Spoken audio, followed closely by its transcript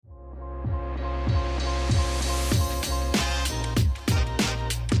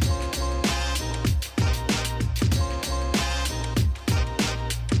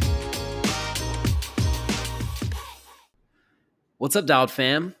What's up, Dialed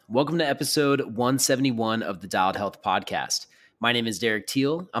fam? Welcome to episode 171 of the Dialed Health podcast. My name is Derek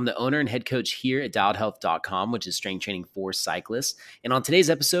Teal. I'm the owner and head coach here at dialedhealth.com, which is strength training for cyclists. And on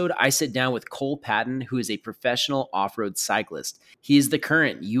today's episode, I sit down with Cole Paton, who is a professional off-road cyclist. He is the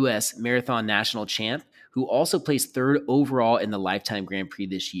current U.S. Marathon National Champ, who also placed third overall in the Lifetime Grand Prix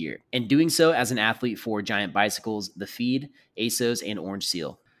this year, and doing so as an athlete for Giant Bicycles, The Feed, ASOS, and Orange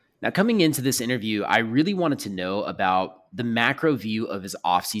Seal. Now, coming into this interview, I really wanted to know about the macro view of his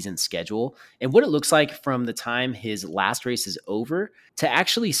off-season schedule and what it looks like from the time his last race is over to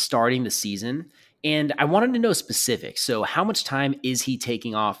actually starting the season. And I wanted to know specifics. So how much time is he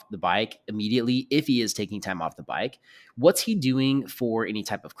taking off the bike immediately, if he is taking time off the bike? What's he doing for any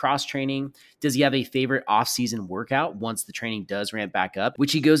type of cross training? Does he have a favorite off-season workout once the training does ramp back up,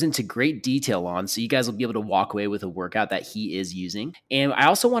 which he goes into great detail on, so you guys will be able to walk away with a workout that he is using. And I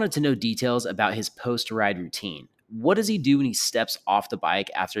also wanted to know details about his post-ride routine. What does he do when he steps off the bike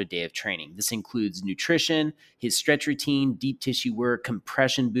after a day of training? This includes nutrition, his stretch routine, deep tissue work,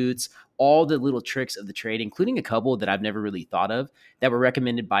 compression boots, all the little tricks of the trade, including a couple that I've never really thought of that were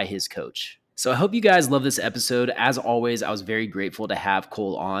recommended by his coach. So I hope you guys love this episode. As always, I was very grateful to have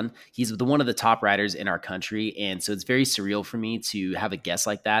Cole on. He's one of the top riders in our country, and so it's very surreal for me to have a guest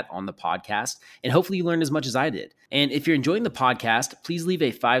like that on the podcast, and hopefully you learned as much as I did. And if you're enjoying the podcast, please leave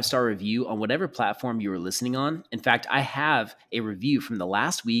a 5-star review on whatever platform you are listening on. In fact, I have a review from the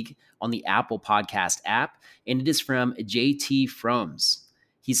last week on the Apple Podcast app, and it is from JT Froms.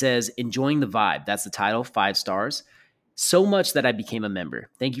 He says, "Enjoying the vibe." That's the title, 5 stars. "So much that I became a member.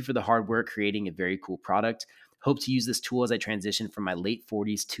 Thank you for the hard work creating a very cool product. Hope to use this tool as I transition from my late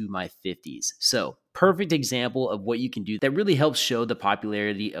 40s to my 50s. So, perfect example of what you can do that really helps show the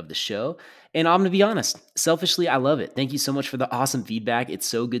popularity of the show. And I'm going to be honest, selfishly, I love it. Thank you so much for the awesome feedback. It's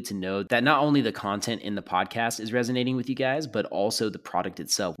so good to know that not only the content in the podcast is resonating with you guys, but also the product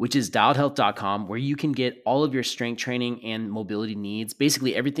itself, which is dialedhealth.com, where you can get all of your strength training and mobility needs,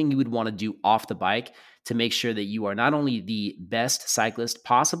 basically everything you would want to do off the bike to make sure that you are not only the best cyclist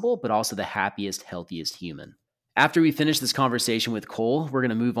possible, but also the happiest, healthiest human. After we finish this conversation with Cole, we're going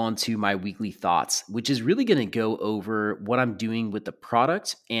to move on to my weekly thoughts, which is really going to go over what I'm doing with the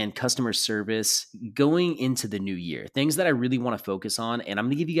product and customer service going into the new year, things that I really want to focus on. And I'm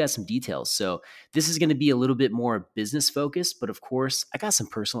going to give you guys some details. So this is going to be a little bit more business focused, but of course, I got some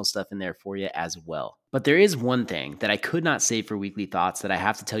personal stuff in there for you as well. But there is one thing that I could not save for weekly thoughts that I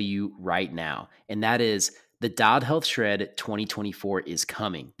have to tell you right now, and that is the Dialed Health Shred 2024 is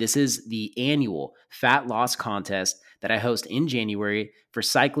coming. This is the annual fat loss contest that I host in January for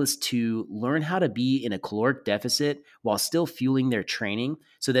cyclists to learn how to be in a caloric deficit while still fueling their training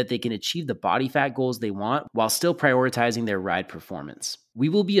so that they can achieve the body fat goals they want while still prioritizing their ride performance. We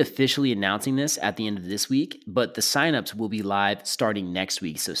will be officially announcing this at the end of this week, but the signups will be live starting next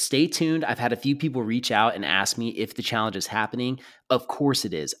week. So stay tuned. I've had a few people reach out and ask me if the challenge is happening. Of course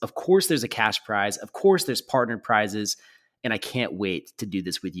it is. Of course there's a cash prize. Of course there's partnered prizes. And I can't wait to do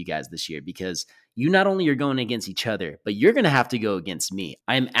this with you guys this year because you not only are going against each other, but you're going to have to go against me.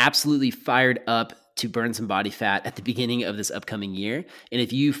 I am absolutely fired up to burn some body fat at the beginning of this upcoming year. And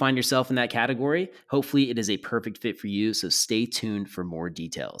if you find yourself in that category, hopefully it is a perfect fit for you. So stay tuned for more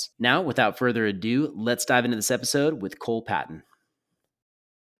details. Now, without further ado, let's dive into this episode with Cole Paton.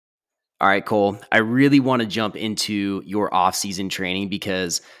 All right, Cole, I really want to jump into your off-season training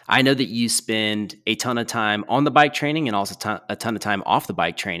because I know that you spend a ton of time on the bike training and also a ton of time off the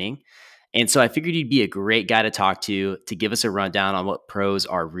bike training. And so I figured you'd be a great guy to talk to give us a rundown on what pros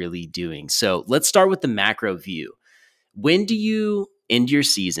are really doing. So let's start with the macro view. When do you end your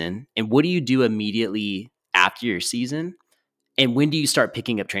season and what do you do immediately after your season? And when do you start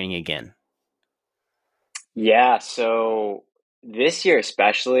picking up training again? Yeah, so this year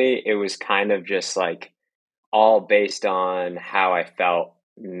especially, it was kind of just like all based on how I felt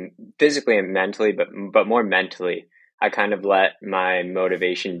physically and mentally, but more mentally. I kind of let my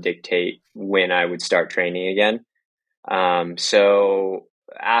motivation dictate when I would start training again. So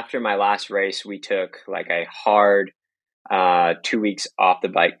after my last race, we took like a hard 2 weeks off the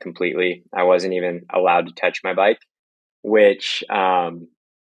bike completely. I wasn't even allowed to touch my bike, which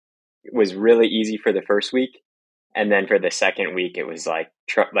was really easy for the first week. And then for the second week, it was like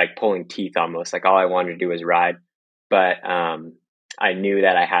pulling teeth almost. Like all I wanted to do was ride, but I knew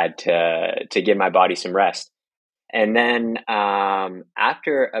that I had to give my body some rest. And then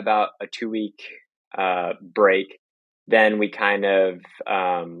after about a 2 week break, then we kind of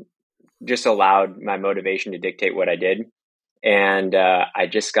just allowed my motivation to dictate what I did. And I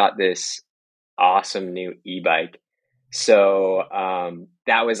just got this awesome new e-bike. So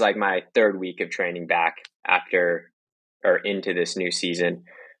that was like my third week of training back after or into this new season.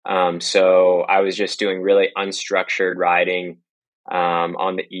 So I was just doing really unstructured riding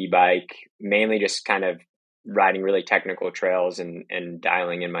on the e-bike, mainly just kind of riding really technical trails and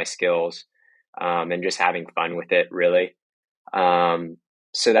dialing in my skills and just having fun with it, really. Um,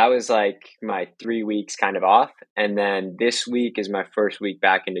 so that was like my 3 weeks kind of off. And then this week is my first week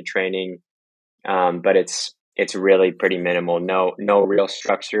back into training. But it's really pretty minimal. No real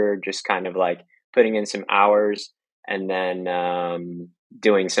structure, just kind of like putting in some hours and then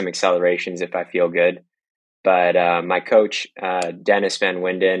doing some accelerations if I feel good. But my coach, Dennis Van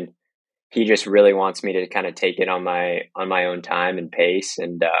Winden, he just really wants me to kind of take it on my own time and pace,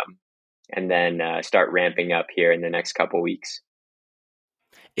 and then start ramping up here in the next couple weeks.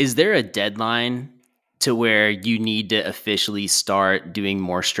 Is there a deadline to where you need to officially start doing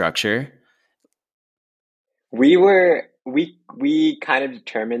more structure? We kind of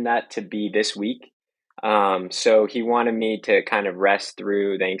determined that to be this week. So he wanted me to kind of rest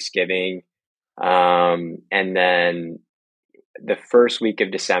through Thanksgiving, and then the first week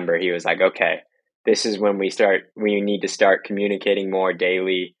of December, he was like, "Okay, this is when we need to start communicating more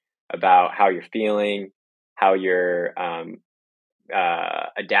daily about how you're feeling, how you're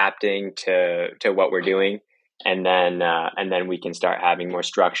adapting to what we're doing, and then we can start having more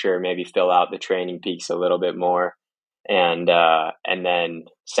structure. Maybe fill out the training peaks a little bit more, and then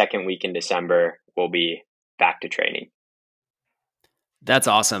second week in December we'll be back to training." That's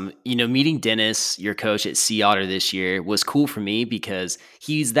awesome. Meeting Dennis, your coach at Sea Otter this year, was cool for me because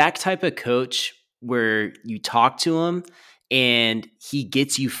he's that type of coach where you talk to him and he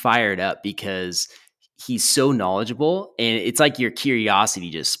gets you fired up because he's so knowledgeable, and it's like your curiosity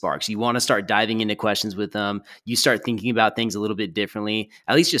just sparks. You want to start diving into questions with him. You start thinking about things a little bit differently.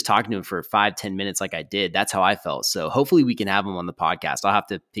 At least just talking to him for 5-10 minutes like I did, that's how I felt. So hopefully we can have him on the podcast. I'll have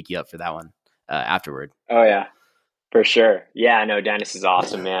to pick you up for that one afterward. Oh yeah, for sure. Yeah, I know Dennis is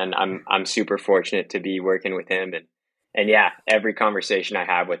awesome, man. I'm super fortunate to be working with him, and yeah, every conversation I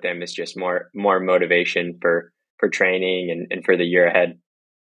have with him is just more motivation for training and for the year ahead.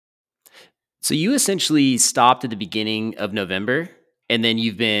 So you essentially stopped at the beginning of November, and then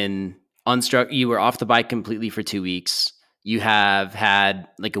you've been unstruck. You were off the bike completely for 2 weeks. You have had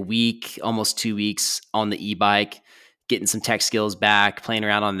like a week, almost 2 weeks on the e-bike, getting some tech skills back, playing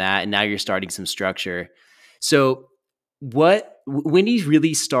around on that, and now you're starting some structure. So when do you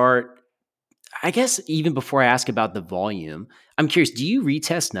really start? I guess even before I ask about the volume, I'm curious, do you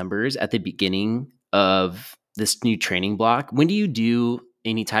retest numbers at the beginning of this new training block? When do you do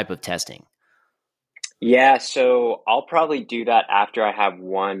any type of testing? Yeah, so I'll probably do that after I have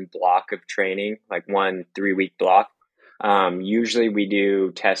one block of training, like one 3 week block. Usually we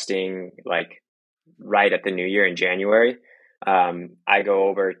do testing like right at the new year in January. I go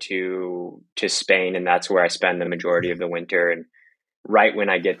over to Spain, and that's where I spend the majority of the winter. And right when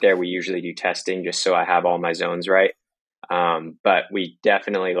I get there, we usually do testing just so I have all my zones right. But we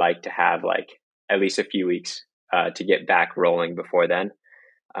definitely like to have like at least a few weeks to get back rolling before then.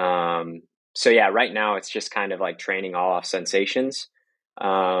 Um, so yeah, right now it's just kind of like training all off sensations,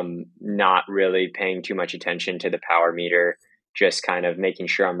 not really paying too much attention to the power meter, just kind of making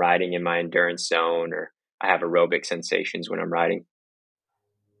sure I'm riding in my endurance zone, or I have aerobic sensations when I'm riding.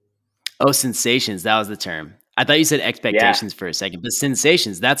 Oh, sensations. That was the term. I thought you said Yeah. expectations for a second, but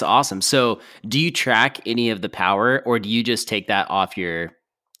sensations. That's awesome. So, do you track any of the power, or do you just take that off your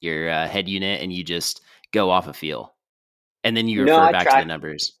head unit and you just go off a feel, and then you No, refer I back to the track.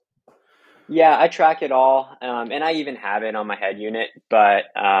 numbers? Yeah, I track it all, and I even have it on my head unit. But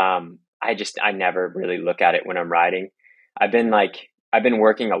I never really look at it when I'm riding. I've been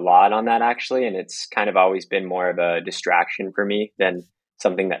working a lot on that actually, and it's kind of always been more of a distraction for me than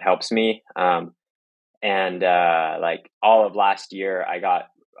something that helps me. And like all of last year,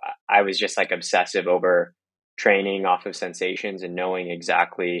 I was just like obsessive over training off of sensations and knowing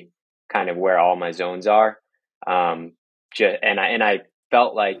exactly kind of where all my zones are. Um, and I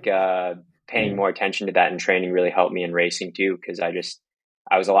felt like paying more attention to that in training really helped me in racing too, because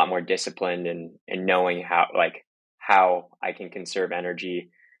I was a lot more disciplined and knowing how I can conserve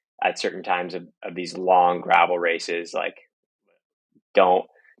energy at certain times of these long gravel races. Like don't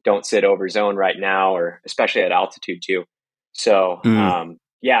don't sit over zone right now, or especially at altitude too. So Mm,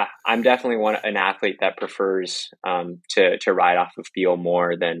 yeah, I'm definitely an athlete that prefers to ride off of feel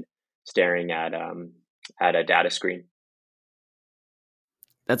more than staring at a data screen.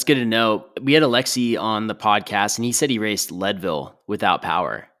 that's good to know. We had Alexi on the podcast, and he said he raced Leadville without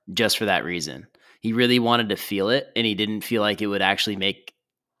power just for that reason. He really wanted to feel it, and he didn't feel like it would actually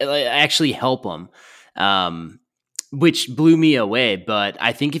actually help him. Um, which blew me away. But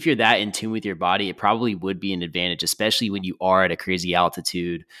I think if you're that in tune with your body, it probably would be an advantage, especially when you are at a crazy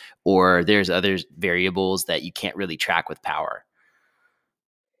altitude or there's other variables that you can't really track with power.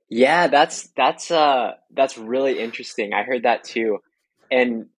 Yeah, that's really interesting. I heard that too.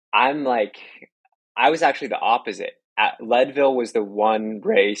 And I'm like I was actually the opposite. At Leadville was the one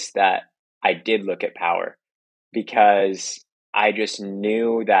race that I did look at power because I just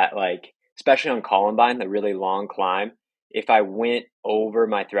knew that, like, especially on Columbine, the really long climb, if I went over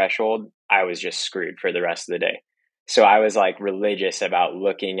my threshold, I was just screwed for the rest of the day. So I was like religious about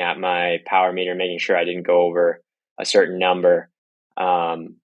looking at my power meter, making sure I didn't go over a certain number.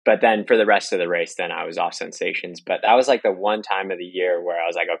 Um, but then for the rest of the race, then I was off sensations. But that was like the one time of the year where I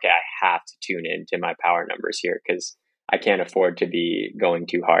was like, okay, I have to tune into my power numbers here because I can't afford to be going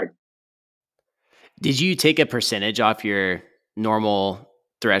too hard. Did you take a percentage off your normal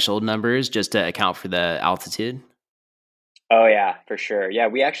threshold numbers just to account for the altitude? Oh yeah, for sure. Yeah,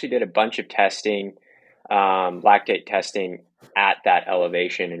 we actually did a bunch of testing, lactate testing at that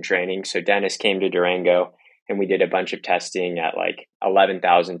elevation and training. So Dennis came to Durango and we did a bunch of testing at like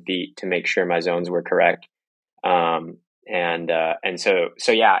 11,000 feet to make sure my zones were correct. And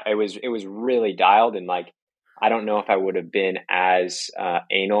so yeah, it was really dialed, and like I don't know if I would have been as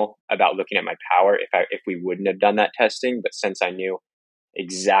anal about looking at my power if we wouldn't have done that testing. But since I knew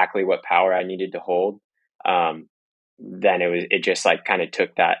exactly what power I needed to hold, um, then it just like kind of took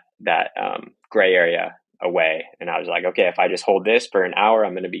that gray area away, and I was like, okay, if I just hold this for an hour,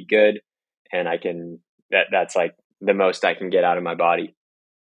 I'm going to be good, and that's like the most I can get out of my body.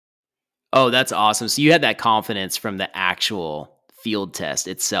 Oh, that's awesome. So you had that confidence from the actual field test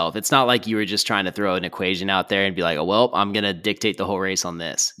itself. It's not like you were just trying to throw an equation out there and be like, "Oh, well, I'm going to dictate the whole race on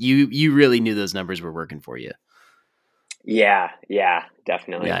this." You really knew those numbers were working for you. Yeah,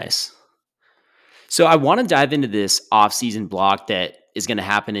 definitely. Nice. So I want to dive into this off-season block that is going to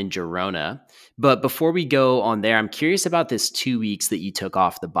happen in Girona. But before we go on there, I'm curious about this 2 weeks that you took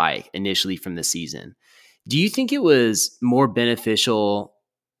off the bike initially from the season. Do you think it was more beneficial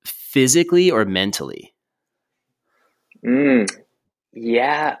physically or mentally? Mm,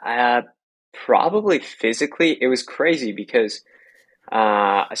 yeah, probably physically. It was crazy because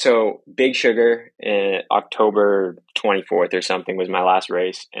so Big Sugar in October 24th or something was my last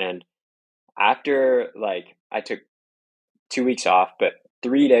race, and after like I took 2 weeks off, but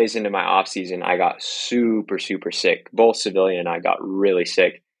 3 days into my off season, I got super sick. Both Civilian and I got really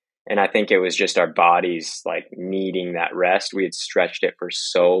sick. And I think it was just our bodies like needing that rest. We had stretched it for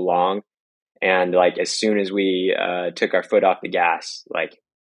so long. And like as soon as we took our foot off the gas, like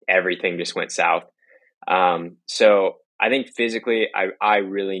everything just went south. So I think physically, I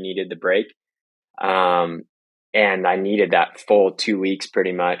really needed the break. Um, and I needed that full 2 weeks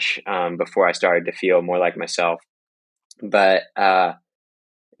pretty much before I started to feel more like myself. But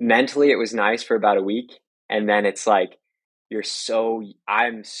mentally, it was nice for about a week. And then it's like,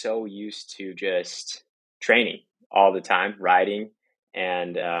 I'm so used to just training all the time, riding,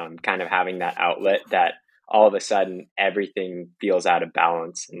 and kind of having that outlet that all of a sudden everything feels out of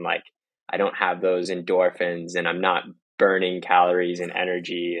balance. And like, I don't have those endorphins and I'm not burning calories and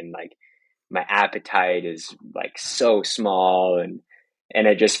energy. And like, my appetite is like so small, and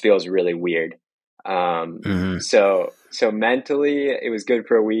it just feels really weird. Mhm. So mentally it was good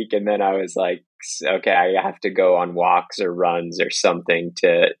for a week, and then I was like, okay, I have to go on walks or runs or something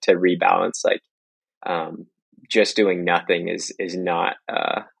to rebalance. Like, um, just doing nothing is not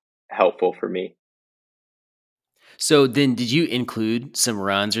helpful for me. So then did you include some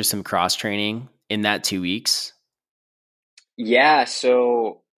runs or some cross training in that 2 weeks? Yeah,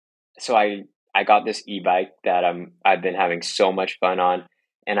 so I got this e-bike that I've been having so much fun on,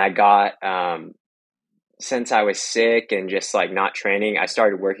 and I got since I was sick and just like not training, I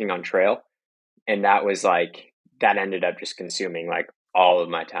started working on trail, and that ended up just consuming like all of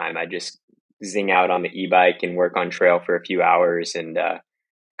my time. I just zing out on the e-bike and work on trail for a few hours and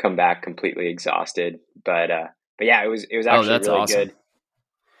come back completely exhausted. But yeah, it was Oh, actually that's really awesome. good.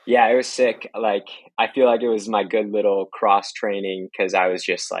 Yeah, it was sick. Like I feel like it was my good little cross training because I was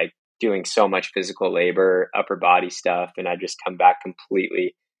just like doing so much physical labor, upper body stuff, and I just come back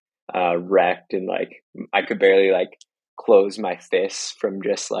completely wrecked, and like I could barely like close my fists from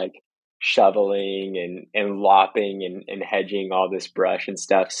just like shoveling and lopping and hedging all this brush and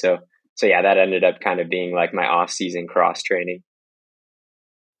stuff. So yeah, that ended up kind of being like my off season cross training.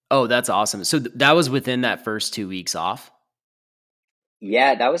 Oh, that's awesome. So that was within that first 2 weeks off?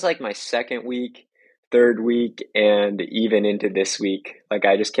 Yeah, that was like my second week, third week, and even into this week. Like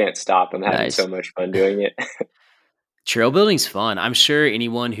I just can't stop. I'm having so Nice. much fun doing it. Trail building's fun. I'm sure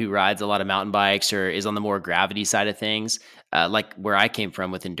anyone who rides a lot of mountain bikes or is on the more gravity side of things, like where I came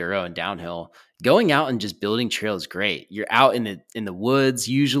from with enduro and downhill, going out and just building trail is great. You're out in the woods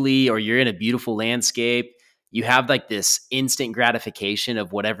usually, or you're in a beautiful landscape. You have like this instant gratification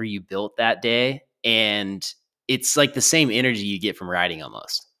of whatever you built that day, and it's like the same energy you get from riding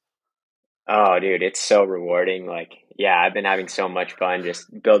almost. Oh, dude, it's so rewarding. Like, yeah, I've been having so much fun just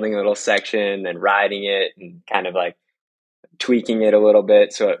building a little section and riding it and kind of like tweaking it a little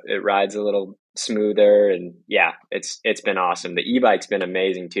bit so it rides a little smoother. And yeah, it's been awesome. The e-bike's been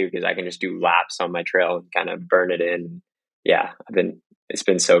amazing too because I can just do laps on my trail and kind of burn it in. Yeah, it's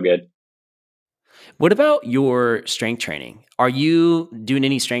been so good. What about your strength training? Are you doing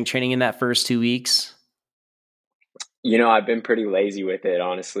any strength training in that first 2 weeks? I've been pretty lazy with it,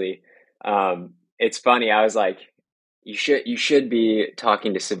 honestly. It's funny. I was like, you should be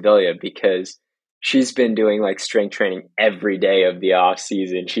talking to Sevilla because she's been doing like strength training every day of the off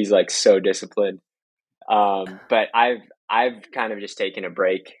season. She's like so disciplined. But I've kind of just taken a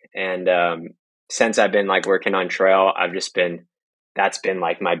break, and since I've been like working on trail, I've just been that's been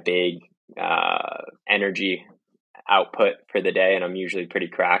like my big energy output for the day, and I'm usually pretty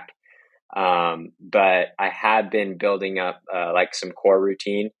cracked. But I have been building up like some core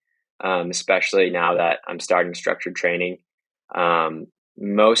routine, especially now that I'm starting structured training. Um,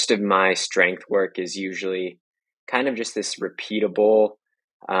 Most of my strength work is usually kind of just this repeatable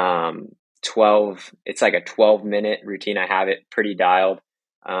um, 12, it's like a 12-minute routine. I have it pretty dialed.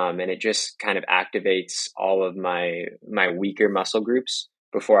 And it just kind of activates all of my weaker muscle groups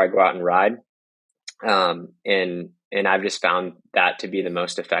before I go out and ride. And I've just found that to be the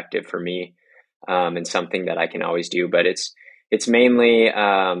most effective for me, and something that I can always do. But it's mainly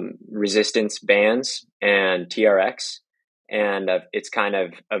resistance bands and TRX, and it's kind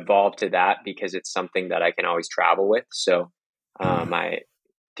of evolved to that because it's something that I can always travel with. So I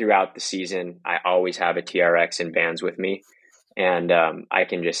throughout the season I always have a TRX and bands with me, and I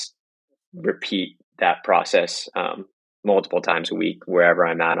can just repeat that process multiple times a week wherever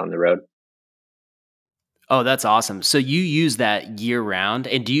I'm at on the road. Oh, that's awesome. So you use that year round,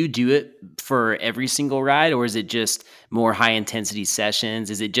 and do you do it for every single ride, or is it just more high intensity sessions?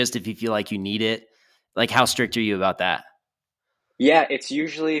 Is it just if you feel like you need it? Like, how strict are you about that? Yeah, it's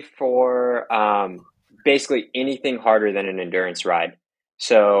usually for basically anything harder than an endurance ride.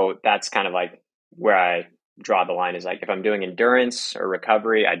 So that's kind of like where I draw the line is like if I'm doing endurance or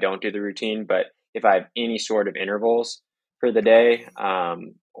recovery, I don't do the routine. But if I have any sort of intervals for the day,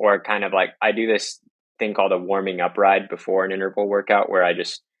 or kind of like I do this thing called a warming up ride before an interval workout where I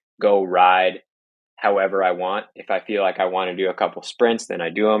just go ride however I want. If I feel like I want to do a couple sprints, then I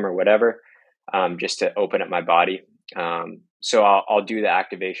do them or whatever, just to open up my body. So I'll do the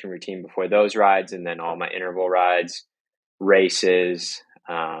activation routine before those rides, and then all my interval rides, races.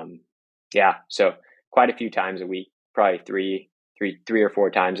 Yeah, so quite a few times a week, probably three or four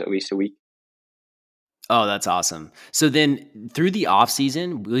times at least a week. Oh, that's awesome. So then through the off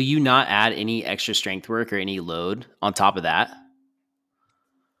season, will you not add any extra strength work or any load on top of that?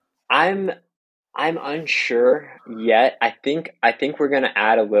 I'm I'm unsure yet. I think we're gonna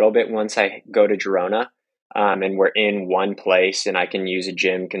add a little bit once I go to Girona, and we're in one place and I can use a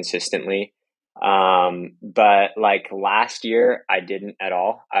gym consistently. But like last year, I didn't at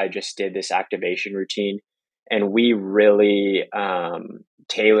all. I just did this activation routine, and we really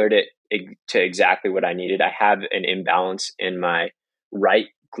tailored it to exactly what I needed. I have an imbalance in my right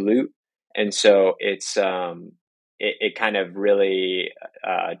glute, and so it kind of really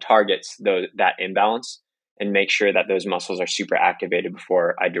targets that imbalance and make sure that those muscles are super activated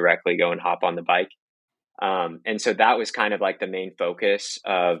before I directly go and hop on the bike. And so that was kind of like the main focus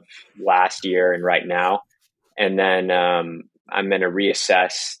of last year and right now. And then I'm going to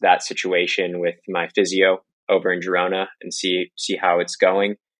reassess that situation with my physio over in Girona and see how it's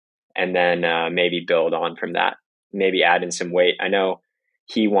going, and then maybe build on from that. Maybe add in some weight. I know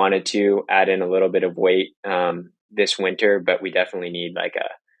he wanted to add in a little bit of weight this winter, but we definitely need like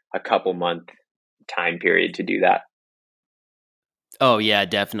a couple month time period to do that. Oh yeah,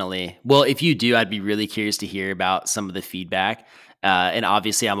 definitely. Well, if you do, I'd be really curious to hear about some of the feedback. And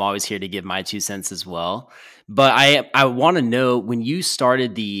obviously, I'm always here to give my 2 cents as well. But I want to know when you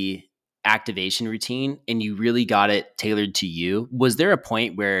started the activation routine and you really got it tailored to you. Was there a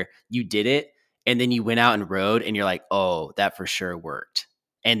point where you did it and then you went out and rode and you're like, oh, that for sure worked,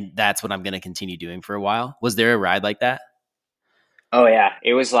 and that's what I'm going to continue doing for a while? Was there a ride like that? Oh yeah,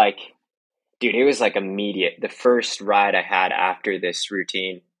 it was like, dude, it was like immediate. The first ride I had after this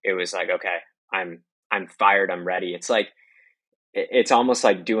routine, it was like, okay, I'm I'm fired, I'm ready. It's like it's almost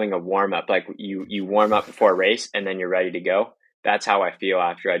like doing a warm up. Like you warm up before a race and then you're ready to go. That's how I feel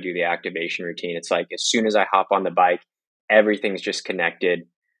after I do the activation routine. It's like as soon as I hop on the bike, everything's just connected.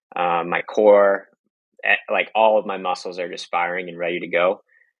 My core, like all of my muscles are just firing and ready to go.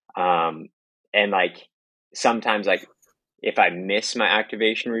 Um, and like sometimes, like if I miss my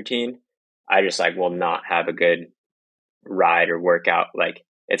activation routine, I just like will not have a good ride or workout. Like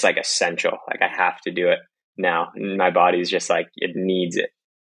it's like essential. Like I have to do it now. My body's just like it needs it.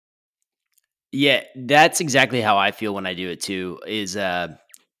 Yeah, that's exactly how I feel when I do it too. Is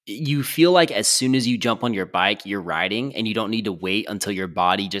you feel like as soon as you jump on your bike, you're riding, and you don't need to wait until your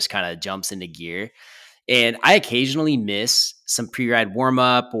body just kind of jumps into gear. And I occasionally miss some pre-ride warm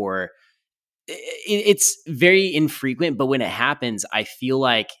up, or it's very infrequent, but when it happens, I feel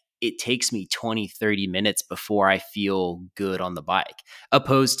like it takes me 20, 30 minutes before I feel good on the bike,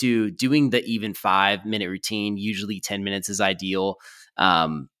 opposed to doing the even 5 minute routine. Usually 10 minutes is ideal.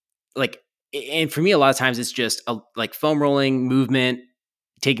 Um, like, and for me, a lot of times it's just like foam rolling movement,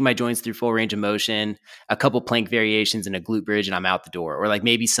 taking my joints through full range of motion, a couple plank variations and a glute bridge, and I'm out the door, or like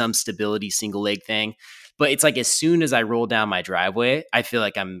maybe some stability single leg thing. But it's like as soon as I roll down my driveway, I feel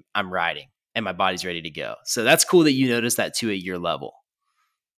like I'm riding and my body's ready to go. So that's cool that you noticed that too at your level.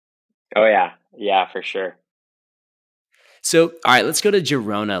 Oh yeah, yeah, for sure. So, all right, let's go to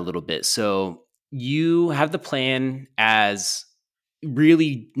Girona a little bit. So, you have the plan as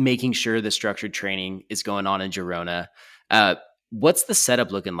really making sure the structured training is going on in Girona. Uh, what's the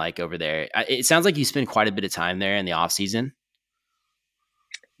setup looking like over there? It sounds like you spend quite a bit of time there in the off season.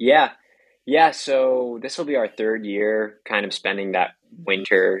 Yeah, yeah. So this will be our third year, kind of spending that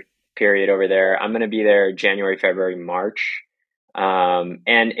winter period over there. I'm going to be there January, February, March. And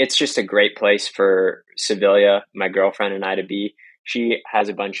it's just a great place for Sevilla, my girlfriend and I to be. She has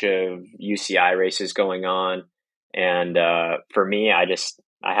a bunch of UCI races going on. And for me, I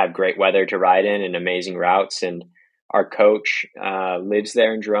have great weather to ride in and amazing routes. And our coach lives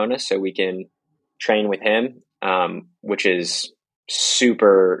there in Girona, so we can train with him, which is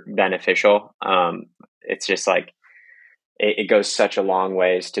super beneficial. It's just like, it goes such a long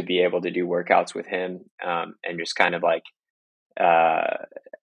ways to be able to do workouts with him, and just kind of like, uh,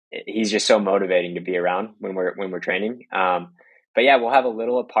 he's just so motivating to be around when we're training. But yeah, we'll have a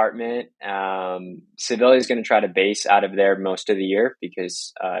little apartment. Sevilla is going to try to base out of there most of the year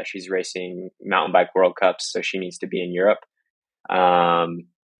because she's racing mountain bike World Cups, so she needs to be in Europe. Um,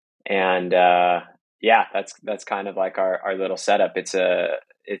 and yeah, that's kind of like our little setup.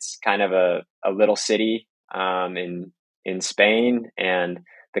 It's kind of a little city in Spain, and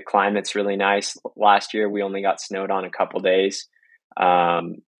the climate's really nice. Last year we only got snowed on a couple days,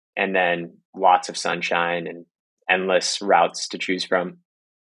 um, and then lots of sunshine and endless routes to choose from.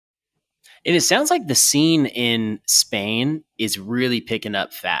 And it sounds like the scene in Spain is really picking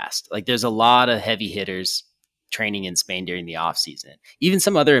up fast. Like there's a lot of heavy hitters training in Spain during the off season. Even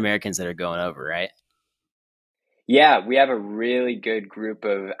some other Americans that are going over, right? Yeah, we have a really good group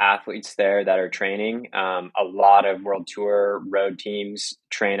of athletes there that are training. A lot of World Tour road teams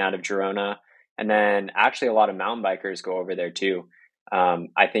train out of Girona, and then actually a lot of mountain bikers go over there too.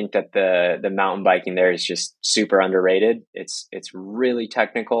 I think that the mountain biking there is just super underrated. It's really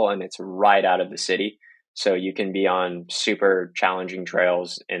technical and it's right out of the city, so you can be on super challenging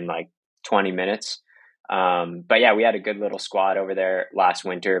trails in like 20 minutes. But yeah, we had a good little squad over there last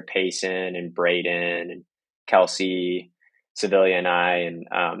winter: Payson and Braden and Kelsey, Sevilla, and I, and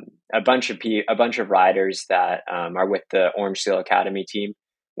a bunch of riders that are with the Orange Seal Academy team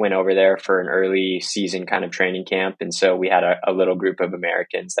went over there for an early season kind of training camp, and so we had a little group of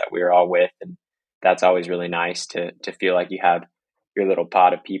Americans that we were all with, and that's always really nice to feel like you have your little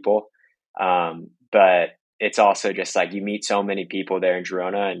pod of people. But it's also just like you meet so many people there in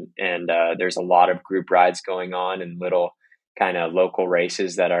Girona, and there's a lot of group rides going on and little kind of local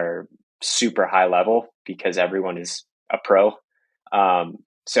races that are super high level because everyone is a pro.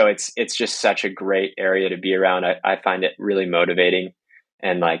 So it's just such a great area to be around. I find it really motivating,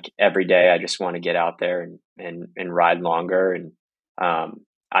 and like every day I just want to get out there and ride longer. And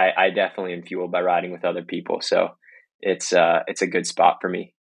I definitely am fueled by riding with other people. So it's a good spot for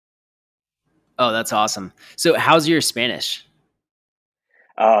me. Oh, that's awesome. So, how's your Spanish?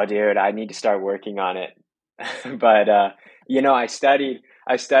 Oh, dude, I need to start working on it. But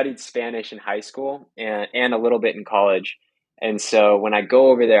I studied Spanish in high school and a little bit in college. And so when I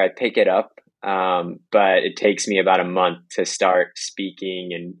go over there, I pick it up. But it takes me about a month to start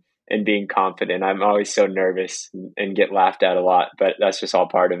speaking and being confident. I'm always so nervous and get laughed at a lot, but that's just all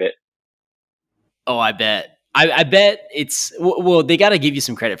part of it. Oh, I bet. I bet it's well. They got to give you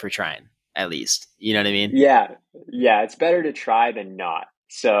some credit for trying. at least. You know what I mean? Yeah, yeah, it's better to try than not.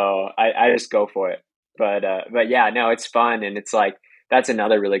 So I just go for it. But yeah, no, it's fun, and it's like that's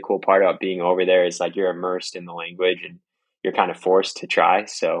another really cool part about being over there is like you're immersed in the language and you're kind of forced to try.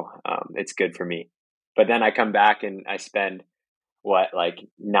 So it's good for me. But then I come back and I spend what like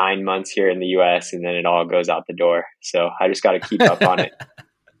 9 months here in the U.S. and then it all goes out the door. So I just got to keep up on it.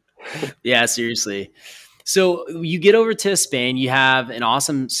 Yeah, seriously. So you get over to Spain, you have an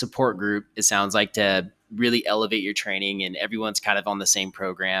awesome support group, it sounds like, to really elevate your training, and everyone's kind of on the same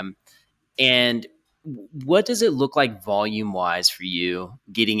program. And what does it look like volume wise for you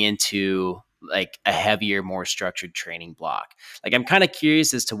getting into like a heavier, more structured training block? Like, I'm kind of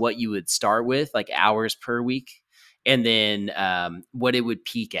curious as to what you would start with, like hours per week, and then what it would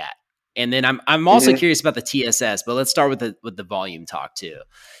peak at. And then I'm also Hmm. curious about the TSS, but let's start with the volume talk too.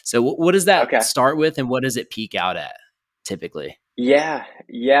 So what does that Okay. start with, and what does it peak out at typically? Yeah,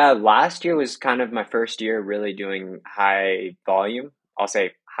 yeah. Last year was kind of my first year really doing high volume. I'll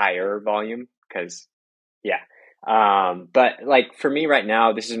say higher volume because, yeah. But like for me right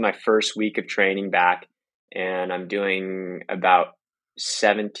now, this is my first week of training back, and I'm doing about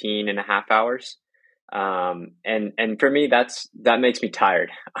 17 and a half hours. And for me, that makes me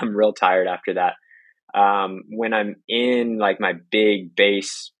tired. I'm real tired after that. When I'm in like my big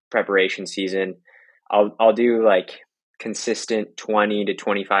base preparation season, I'll do like consistent 20 to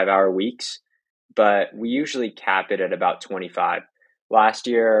 25 hour weeks, but we usually cap it at about 25. Last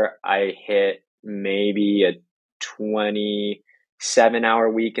year I hit maybe a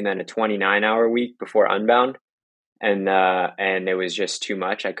 27-hour week and then a 29-hour week before Unbound, and it was just too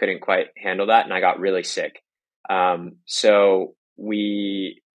much. I couldn't quite handle that, and I got really sick. So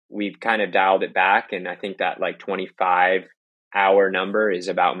we've kind of dialed it back, and I think that like 25-hour number is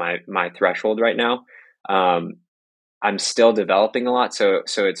about my threshold right now. Um, I'm still developing a lot, so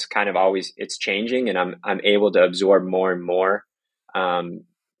it's kind of always it's changing, and I'm able to absorb more and more um,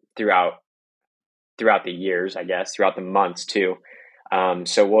 throughout throughout the years, I guess, throughout the months too.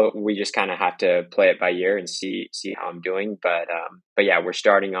 So we just kind of have to play it by year and see how I'm doing. But yeah, we're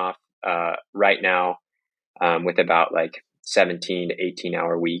starting off right now with about like 17 to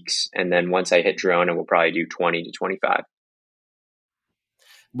 18-hour weeks, and then once I hit Girona, we'll probably do 20 to 25.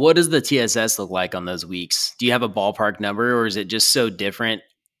 What does the TSS look like on those weeks? Do you have a ballpark number, or is it just so different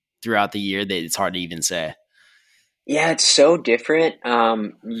throughout the year that it's hard to even say? Yeah, it's so different.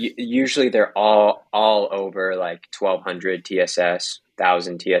 Usually they're all over like 1200 TSS,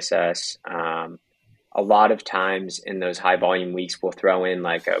 1000 TSS. A lot of times in those high volume weeks, we'll throw in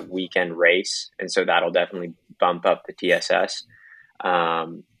like a weekend race, and so that'll definitely bump up the TSS.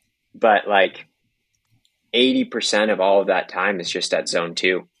 Um, but like 80% of all of that time is just at zone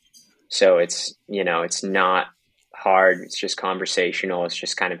two. So it's not hard. It's just conversational. It's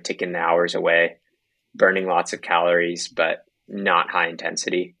just kind of ticking the hours away, burning lots of calories, but not high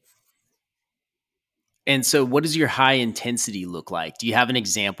intensity. And so what does your high intensity look like? Do you have an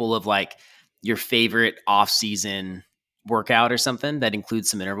example of like your favorite off season workout or something that includes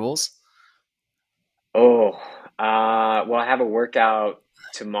some intervals? Oh, well, I have a workout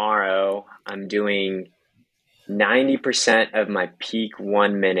tomorrow. I'm doing 90% of my peak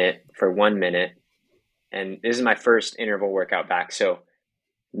 1 minute for 1 minute. And this is my first interval workout back. So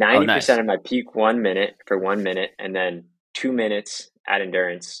Oh, 90% nice. of my peak 1 minute for 1 minute, and then 2 minutes at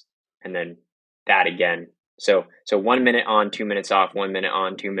endurance, and then that again. So 1 minute on, 2 minutes off, 1 minute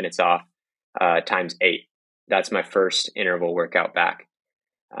on, 2 minutes off, times eight. That's my first interval workout back.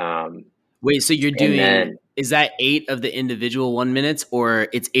 Um, Wait, so you're and doing, then is that 8 of the individual 1 minutes, or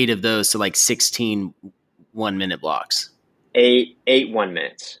it's 8 of those? So like 16 1 minute blocks, eight 1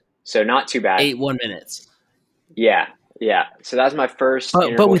 minutes. So not too bad. 8 1 minutes. Yeah, yeah. So that's my first But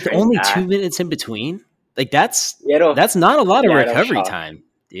interval with training only back. 2 minutes in between, like that's, It'll, that's not a lot of yeah, it'll recovery shock. time,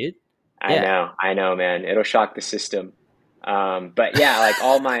 dude. Yeah. I know, man. It'll shock the system. But yeah, like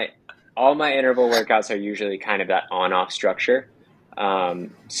all my interval workouts are usually kind of that on-off structure.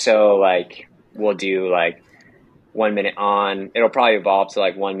 So like we'll do like 1 minute on. It'll probably evolve to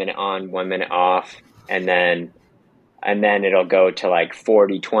like 1 minute on, 1 minute off, and then it'll go to like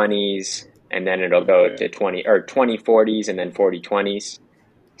 40 20s, and then it'll go to 20 or 20 40s, and then 40 20s.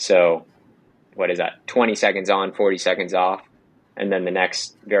 So what is that? 20 seconds on, 40 seconds off. And then the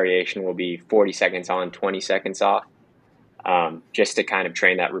next variation will be 40 seconds on, 20 seconds off, just to kind of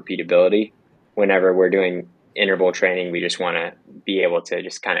train that repeatability. Whenever we're doing interval training, we just want to be able to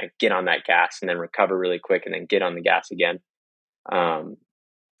just kind of get on that gas and then recover really quick and then get on the gas again. Um,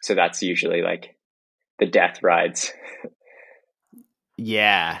 so that's usually like the death rides.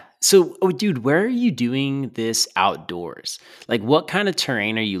 Yeah. So, dude, where are you doing this outdoors? Like, what kind of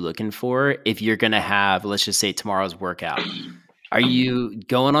terrain are you looking for if you're going to have, let's just say, tomorrow's workout? Are you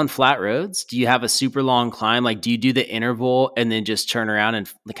going on flat roads? Do you have a super long climb? Like, do you do the interval and then just turn around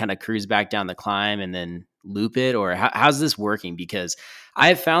and kind of cruise back down the climb and then loop it? Or how's this working? Because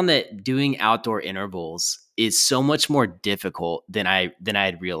I've found that doing outdoor intervals is so much more difficult than I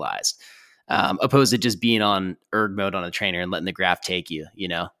had realized, opposed to just being on erg mode on a trainer and letting the graph take you, you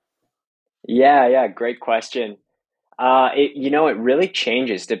know? Yeah, great question. It really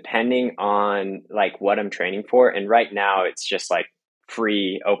changes depending on like what I'm training for. And right now it's just like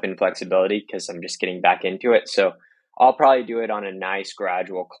free open flexibility because I'm just getting back into it. So I'll probably do it on a nice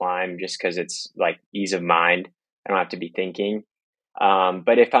gradual climb just because it's like ease of mind. I don't have to be thinking.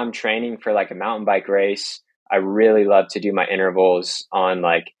 But if I'm training for like a mountain bike race, I really love to do my intervals on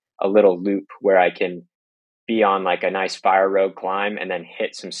like a little loop where I can be on like a nice fire road climb and then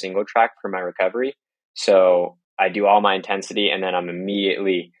hit some single track for my recovery. So I do all my intensity and then I'm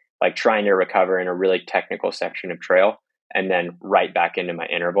immediately like trying to recover in a really technical section of trail and then right back into my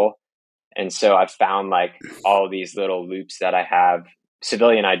interval. And so I've found like all these little loops that I have.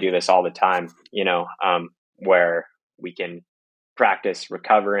 Civilian and I do this all the time, where we can practice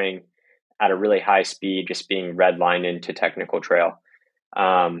recovering at a really high speed, just being redlined into technical trail.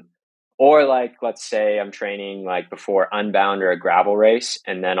 Um, or like, let's say I'm training like before Unbound or a gravel race,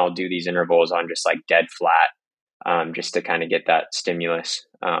 and then I'll do these intervals on just like dead flat, just to kind of get that stimulus.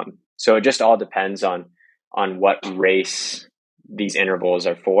 So it just all depends on what race these intervals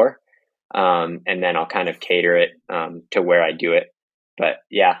are for, and then I'll kind of cater it to where I do it. But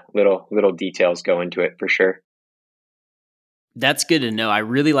yeah, little details go into it for sure. That's good to know. I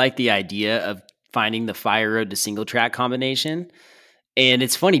really like the idea of finding the fire road to single track combination. And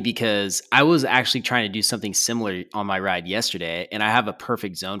it's funny because I was actually trying to do something similar on my ride yesterday, and I have a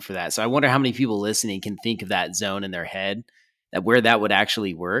perfect zone for that. So I wonder how many people listening can think of that zone in their head, that where that would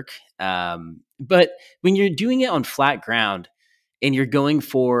actually work. But when you're doing it on flat ground and you're going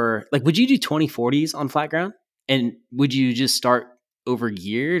for, like, would you do 2040s on flat ground? And would you just start over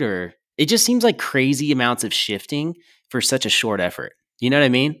geared, or it just seems like crazy amounts of shifting for such a short effort? You know what I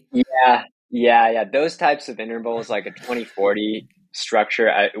mean? Yeah. Those types of intervals, like a 2040 structure,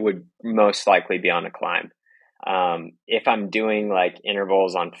 I would most likely be on a climb. If I'm doing like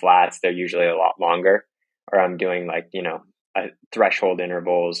intervals on flats, they're usually a lot longer, or I'm doing like, a threshold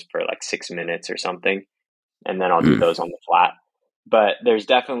intervals for like 6 minutes or something, and then I'll do Mm. those on the flat. But there's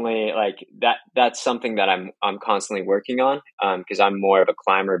definitely like that's something that I'm constantly working on, because I'm more of a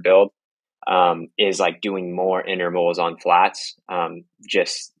climber build, is like doing more intervals on flats,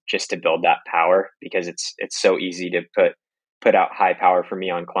 just to build that power, because it's so easy to put out high power for me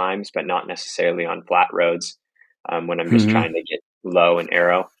on climbs, but not necessarily on flat roads, when I'm just trying Hmm. to get low and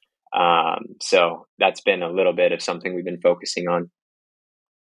arrow. So that's been a little bit of something we've been focusing on.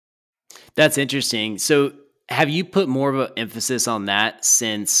 That's interesting. So, have you put more of an emphasis on that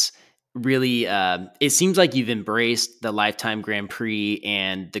since really? It seems like you've embraced the Lifetime Grand Prix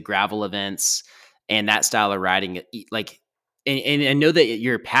and the gravel events and that style of riding. Like, and I know that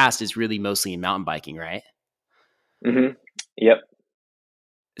your past is really mostly in mountain biking, right? Hmm. Yep.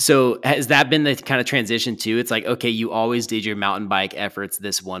 So, has that been the kind of transition too? It's like, okay, you always did your mountain bike efforts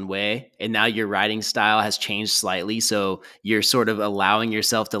this one way, and now your riding style has changed slightly. So, you're sort of allowing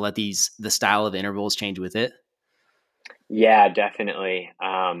yourself to let the style of intervals change with it. Yeah, definitely.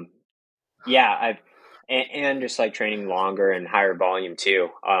 Yeah, and just like training longer and higher volume too.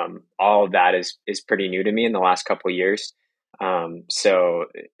 All of that is pretty new to me in the last couple of years. So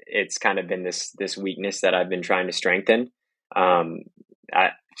it's kind of been this weakness that I've been trying to strengthen. Um, I,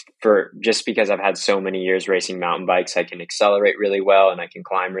 for just because I've had so many years racing mountain bikes, I can accelerate really well and I can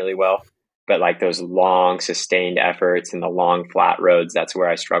climb really well. But like those long sustained efforts and the long flat roads, that's where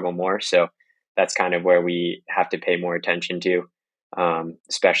I struggle more. So that's kind of where we have to pay more attention to,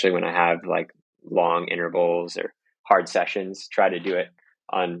 especially when I have like long intervals or hard sessions. Try to do it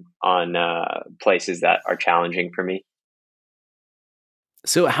on places that are challenging for me.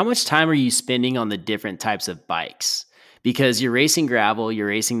 So, how much time are you spending on the different types of bikes? Because you're racing gravel, you're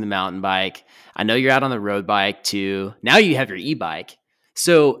racing the mountain bike. I know you're out on the road bike too. Now you have your e bike.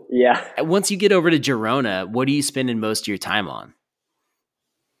 So, Yeah, once you get over to Girona, what are you spending most of your time on?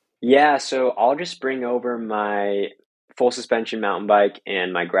 yeah. So I'll just bring over my full suspension mountain bike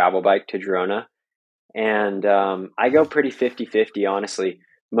and my gravel bike to Girona, and I go pretty 50-50, honestly.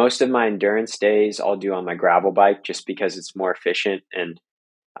 Most of my endurance days I'll do on my gravel bike just because it's more efficient and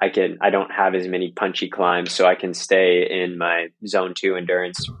I don't have as many punchy climbs, so I can stay in my zone 2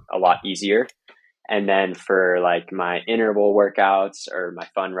 endurance a lot easier. And then for like my interval workouts or my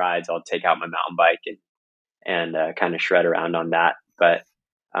fun rides, I'll take out my mountain bike and kind of shred around on that. But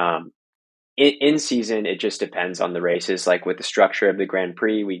um, in season, it just depends on the races. Like with the structure of the Grand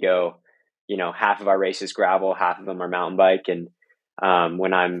Prix, we go, half of our races gravel, half of them are mountain bike. And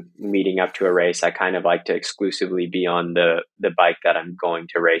when I'm leading up to a race, I kind of like to exclusively be on the bike that I'm going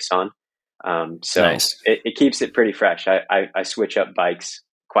to race on. So Nice. it keeps it pretty fresh. I switch up bikes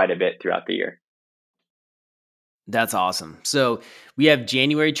quite a bit throughout the year. That's awesome. So we have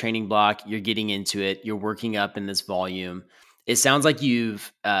January training block. You're getting into it. You're working up in this volume. It sounds like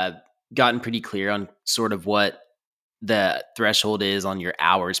you've gotten pretty clear on sort of what the threshold is on your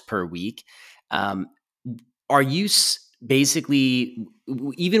hours per week. Um, are you basically,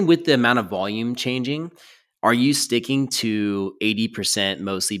 even with the amount of volume changing, are you sticking to 80%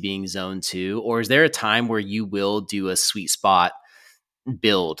 mostly being zone two? Or is there a time where you will do a sweet spot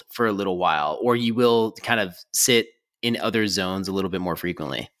build for a little while, or you will kind of sit in other zones a little bit more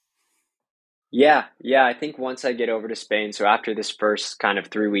frequently? Yeah. I think once I get over to Spain, so after this first kind of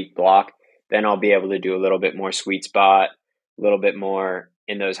 3 week block, then I'll be able to do a little bit more sweet spot, a little bit more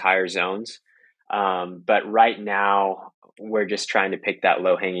in those higher zones. But right now, we're just trying to pick that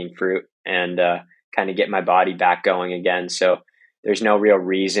low hanging fruit and kind of get my body back going again. So there's no real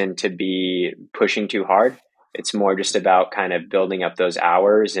reason to be pushing too hard. It's more just about kind of building up those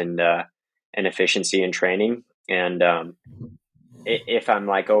hours and efficiency in training. And if I'm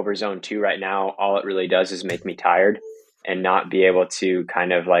like over zone two right now, all it really does is make me tired and not be able to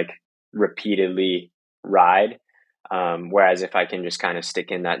kind of like repeatedly ride. Whereas if I can just kind of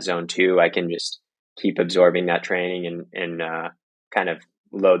stick in that zone two, I can just keep absorbing that training and kind of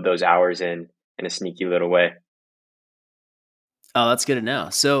load those hours in a sneaky little way. Oh, that's good to know.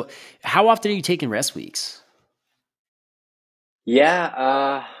 So, how often are you taking rest weeks?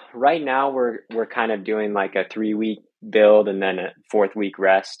 Yeah, right now we're kind of doing like a 3 week build and then a fourth week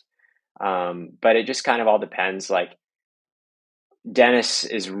rest. But it just kind of all depends. Like Dennis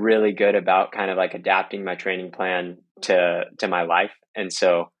is really good about kind of like adapting my training plan to my life. And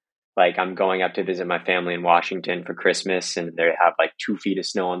so like I'm going up to visit my family in Washington for Christmas and they have like 2 feet of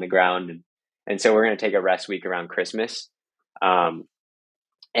snow on the ground and so we're gonna take a rest week around Christmas. Um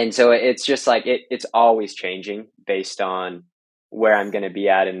and so it's just like it's always changing based on where I'm gonna be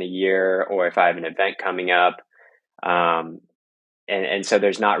at in the year or if I have an event coming up. Um and so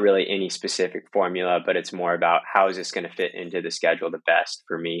there's not really any specific formula, but it's more about how is this going to fit into the schedule the best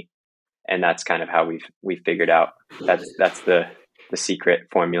for me, and that's kind of how we've figured out that's the secret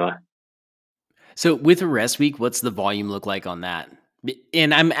formula. So, with a rest week, what's the volume look like on that?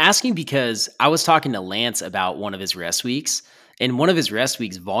 And I'm asking because I was talking to Lance about one of his rest weeks, and one of his rest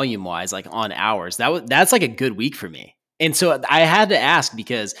weeks, volume wise, like on hours, that's like a good week for me. And so I had to ask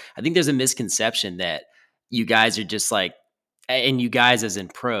because I think there's a misconception that you guys are just like, and you guys as in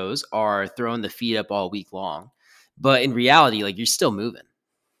pros are throwing the feet up all week long, but in reality, like you're still moving.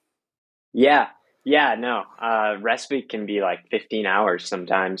 Yeah, no, rest week can be like 15 hours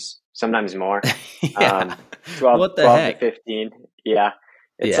sometimes more. Yeah. 12 What the 12 to heck? 15. Yeah,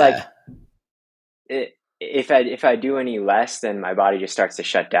 it's like Yeah. if I do any less, then my body just starts to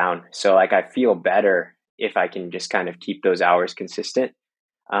shut down. So like I feel better if I can just kind of keep those hours consistent.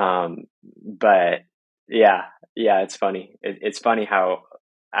 But yeah, it's funny. It's funny how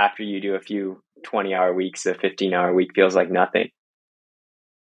after you do a few 20-hour weeks, a 15-hour week feels like nothing.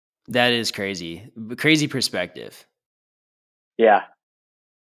 That is crazy. Crazy perspective. Yeah.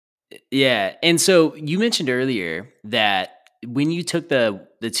 Yeah. And so you mentioned earlier that when you took the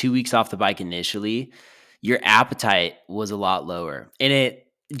 2 weeks off the bike initially, your appetite was a lot lower. And it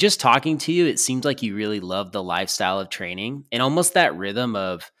just talking to you, it seems like you really love the lifestyle of training and almost that rhythm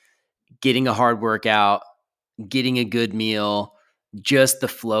of getting a hard workout, getting a good meal, just the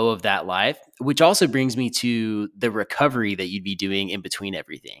flow of that life, which also brings me to the recovery that you'd be doing in between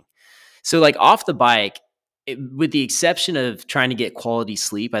everything. So, like off the bike, with the exception of trying to get quality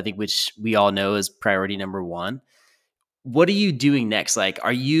sleep, I think which we all know is priority number one. What are you doing next? Like,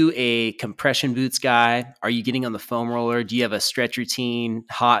 are you a compression boots guy? Are you getting on the foam roller? Do you have a stretch routine,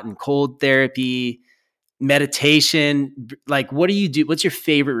 hot and cold therapy, meditation? Like, what do you do? What's your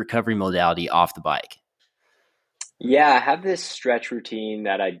favorite recovery modality off the bike? Yeah, I have this stretch routine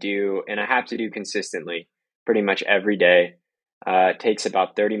that I do, and I have to do consistently pretty much every day. It takes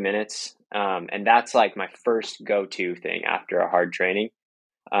about 30 minutes. And that's like my first go-to thing after a hard training,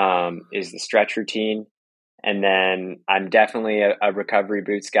 is the stretch routine. And then I'm definitely a recovery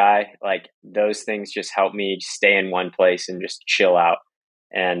boots guy. Like those things just help me stay in one place and just chill out.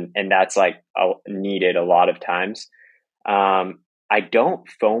 And that's like needed a lot of times. I don't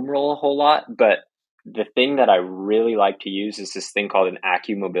foam roll a whole lot, but the thing that I really like to use is this thing called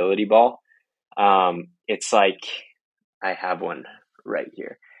an mobility ball. It's like, I have one right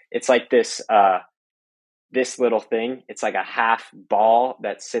here. It's like this little thing. It's like a half ball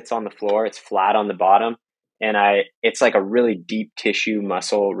that sits on the floor. It's flat on the bottom, and it's like a really deep tissue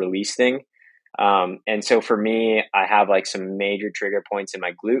muscle release thing. And so for me, I have like some major trigger points in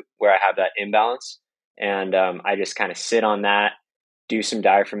my glute where I have that imbalance, and I just kind of sit on that, do some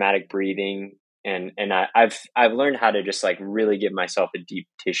diaphragmatic breathing, and I've learned how to just like really give myself a deep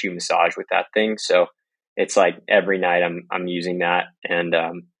tissue massage with that thing. So it's like every night I'm using that, and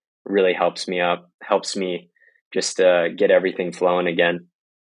really helps me just get everything flowing again.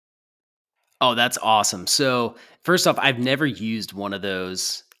 Oh, that's awesome. So, first off, I've never used one of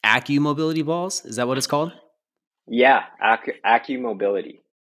those mobility balls. Is that what it's called? Yeah, mobility.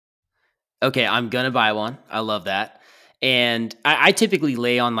 Okay, I'm gonna buy one. I love that. And I typically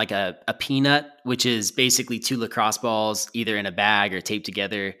lay on like a peanut, which is basically two lacrosse balls, either in a bag or taped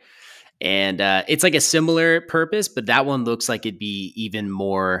together. And it's like a similar purpose, but that one looks like it'd be even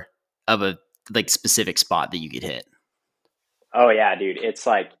more of a like specific spot that you could hit. Oh yeah, dude, it's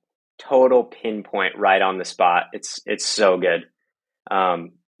like total pinpoint right on the spot. It's so good.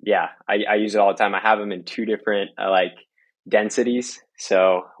 Yeah, I use it all the time. I have them in two different like densities.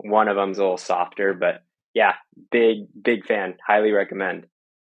 So one of them's a little softer, but yeah, big fan. Highly recommend.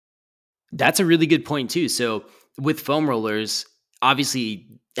 That's a really good point too. So with foam rollers, obviously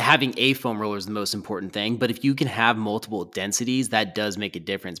having a foam roller is the most important thing, but if you can have multiple densities, that does make a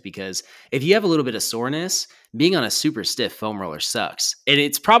difference because if you have a little bit of soreness, being on a super stiff foam roller sucks. And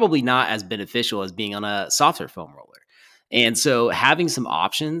it's probably not as beneficial as being on a softer foam roller. And so having some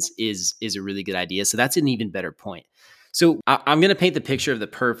options is a really good idea. So that's an even better point. So I'm going to paint the picture of the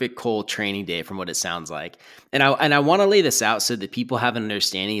perfect cold training day from what it sounds like. And I want to lay this out so that people have an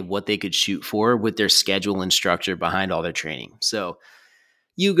understanding of what they could shoot for with their schedule and structure behind all their training. So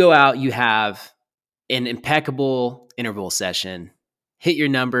you go out, you have an impeccable interval session, hit your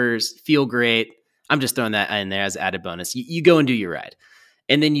numbers, feel great. I'm just throwing that in there as added bonus. You go and do your ride.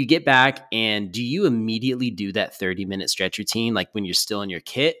 And then you get back, and do you immediately do that 30-minute stretch routine like when you're still in your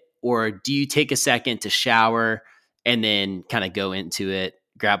kit? Or do you take a second to shower and then kind of go into it,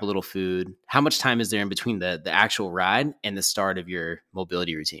 grab a little food? How much time is there in between the actual ride and the start of your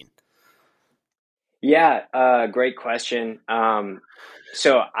mobility routine? Yeah, great question.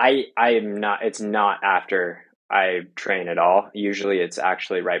 So I am not. It's not after I train at all. Usually, it's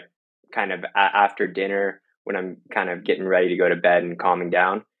actually right, kind of after dinner when I'm kind of getting ready to go to bed and calming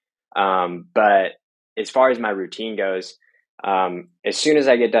down. But as far as my routine goes, as soon as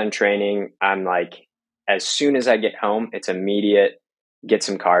I get done training, I'm like, as soon as I get home, it's immediate. Get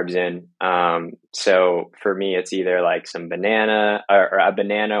some carbs in. So for me, it's either like some banana or a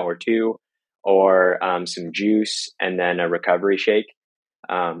banana or two, or some juice, and then a recovery shake.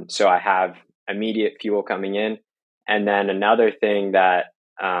 So I have immediate fuel coming in. And then another thing that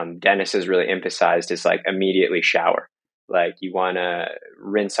Dennis has really emphasized is like immediately shower. Like you want to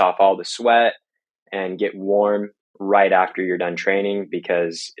rinse off all the sweat and get warm right after you're done training,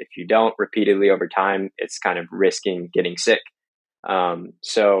 because if you don't repeatedly over time, it's kind of risking getting sick.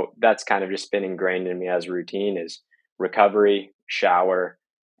 So that's kind of just been ingrained in me as a routine is recovery, shower,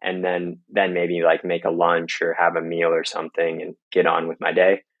 and then maybe like make a lunch or have a meal or something and get on with my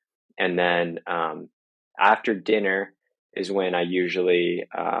day. And then after dinner is when I usually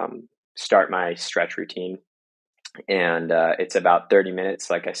start my stretch routine, and it's about 30 minutes.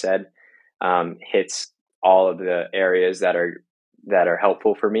 Like I said, hits all of the areas that are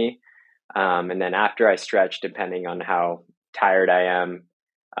helpful for me. And then after I stretch, depending on how tired I am,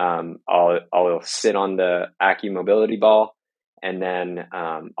 I'll sit on the mobility ball, and then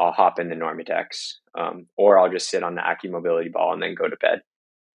I'll hop in the Normitex, or I'll just sit on the mobility ball and then go to bed.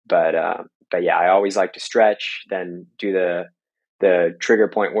 But yeah, I always like to stretch, then do the trigger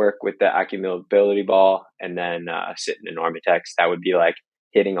point work with the mobility ball, and then sit in the Normitex. That would be like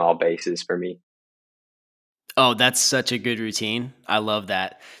hitting all bases for me. Oh, that's such a good routine. I love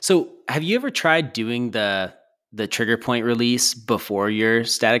that. So, have you ever tried doing the trigger point release before your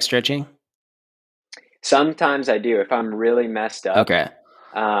static stretching? Sometimes I do. If I'm really messed up, Okay.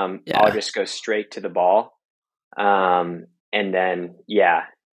 I'll Yeah. just go straight to the ball. And then, yeah,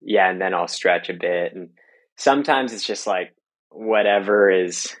 and then I'll stretch a bit. And sometimes it's just like whatever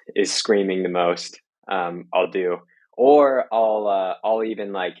is screaming the most, I'll do. Or I'll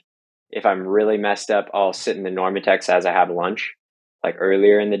even like, if I'm really messed up, I'll sit in the Normitex as I have lunch, like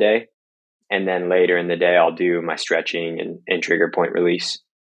earlier in the day. And then later in the day, I'll do my stretching and trigger point release.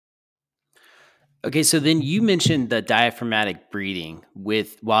 Okay, so then you mentioned the diaphragmatic breathing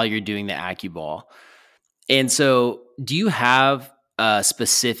with while you're doing the AccuBall. And so, do you have a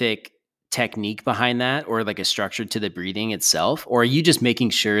specific technique behind that or like a structure to the breathing itself? Or are you just making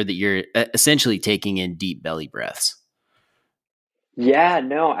sure that you're essentially taking in deep belly breaths? Yeah,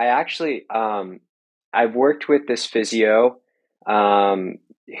 no, I actually I've worked with this physio um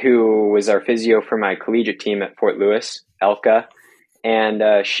who was our physio for my collegiate team at Fort Lewis, Elka,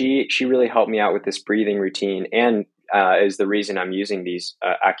 and she really helped me out with this breathing routine and is the reason I'm using these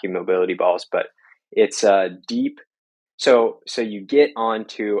AccuMobility balls, but it's deep. So you get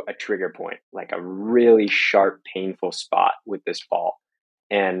onto a trigger point, like a really sharp, painful spot with this ball.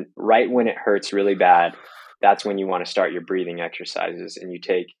 And right when it hurts really bad, that's when you want to start your breathing exercises. And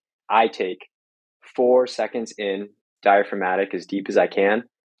I take 4 seconds in, diaphragmatic as deep as I can.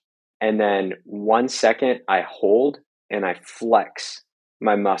 And then 1 second, I hold and I flex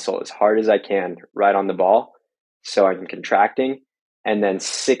my muscle as hard as I can right on the ball. So I'm contracting. And then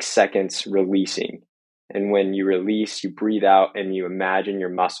 6 seconds releasing. And when you release, you breathe out and you imagine your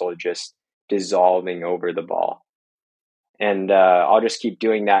muscle just dissolving over the ball. And I'll just keep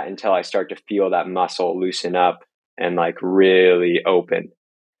doing that until I start to feel that muscle loosen up and like really open.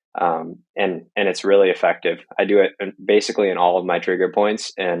 And it's really effective. I do it basically in all of my trigger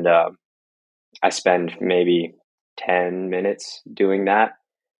points, and I spend maybe 10 minutes doing that,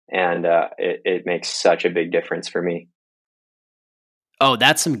 and it makes such a big difference for me. Oh,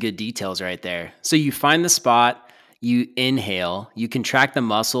 that's some good details right there. So you find the spot, you inhale, you contract the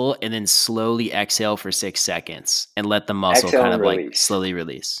muscle, and then slowly exhale for 6 seconds and let the muscle Exhale kind and of like release. slowly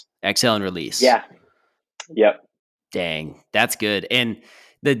release. Exhale and release. Yeah. Yep. Dang, that's good. And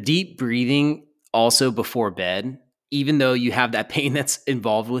the deep breathing also before bed, even though you have that pain that's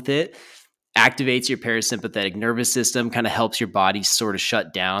involved with it, activates your parasympathetic nervous system, kind of helps your body sort of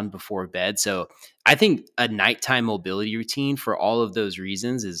shut down before bed. So I think a nighttime mobility routine for all of those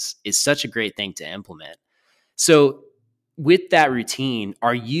reasons is such a great thing to implement. So with that routine,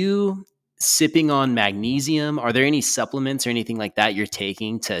 are you sipping on magnesium? Are there any supplements or anything like that you're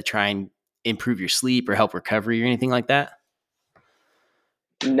taking to try and improve your sleep or help recovery or anything like that?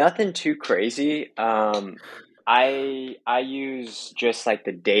 Nothing too crazy. I use just like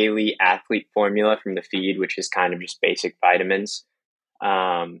the daily athlete formula from the feed, which is kind of just basic vitamins.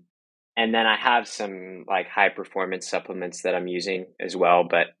 Um, and then I have some like high performance supplements that I'm using as well,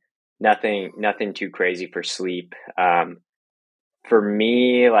 but nothing too crazy for sleep. For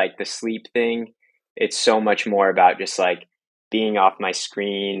me, like the sleep thing, it's so much more about just like being off my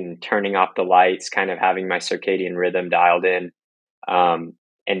screen, turning off the lights, kind of having my circadian rhythm dialed in. Um,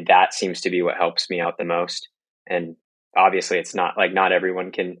 and that seems to be what helps me out the most. And obviously, it's not like not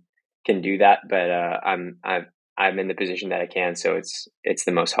everyone can do that, but I'm in the position that I can, so it's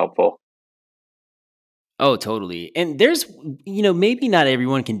the most helpful. Oh, totally. And there's, maybe not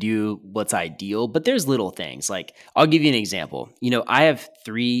everyone can do what's ideal, but there's little things. Like, I'll give you an example. I have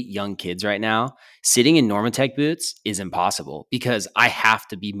 3 young kids right now. Sitting in Normatec boots is impossible because I have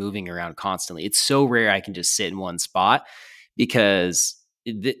to be moving around constantly. It's so rare I can just sit in one spot because,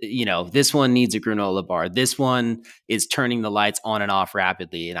 this one needs a granola bar. This one is turning the lights on and off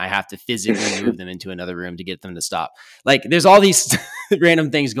rapidly, and I have to physically move them into another room to get them to stop. Like, there's all these random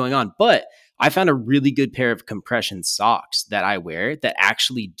things going on, but I found a really good pair of compression socks that I wear that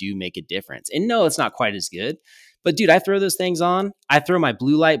actually do make a difference. And no, it's not quite as good. But dude, I throw those things on. I throw my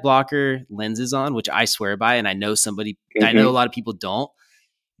blue light blocker lenses on, which I swear by. And I know a Hmm. lot of people don't,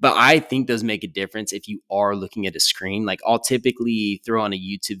 but I think those make a difference if you are looking at a screen. Like I'll typically throw on a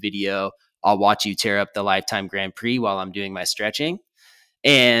YouTube video. I'll watch you tear up the Lifetime Grand Prix while I'm doing my stretching.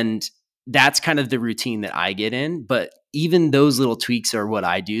 And that's kind of the routine that I get in. But even those little tweaks are what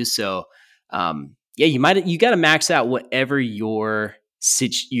I do. So, yeah, you got to max out whatever your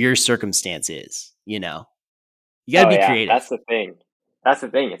circumstance is. You got to Oh be yeah, creative. that's the thing. That's the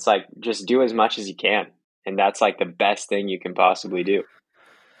thing. It's like just do as much as you can, and that's like the best thing you can possibly do.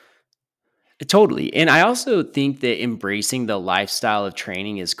 Totally. And I also think that embracing the lifestyle of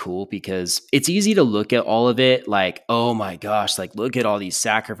training is cool because it's easy to look at all of it like, oh my gosh, like look at all these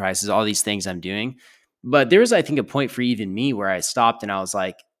sacrifices, all these things I'm doing. But there was, I think, a point for even me where I stopped and I was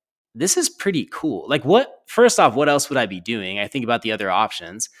like, this is pretty cool. Like, first off, what else would I be doing? I think about the other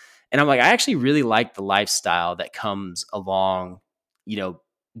options. And I'm like, I actually really like the lifestyle that comes along, you know,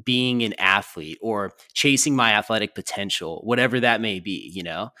 being an athlete or chasing my athletic potential, whatever that may be.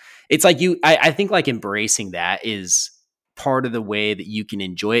 It's like I think like embracing that is part of the way that you can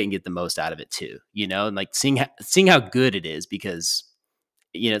enjoy it and get the most out of it too, and like seeing how good it is because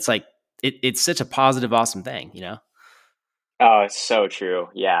it's like it's such a positive, awesome thing. Oh, it's so true.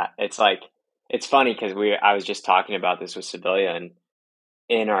 Yeah, it's like it's funny because we I was just talking about this with Sibylia, and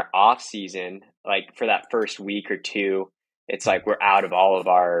in our off season, like for that first week or two, it's like we're out of all of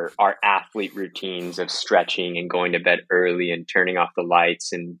our athlete routines of stretching and going to bed early and turning off the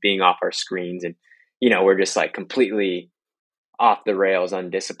lights and being off our screens. And, we're just like completely off the rails,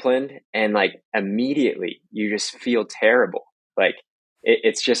 undisciplined. And like immediately you just feel terrible. Like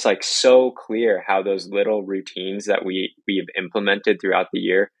it's just like so clear how those little routines that we've implemented throughout the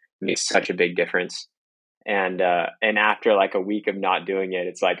year make such a big difference. And after like a week of not doing it,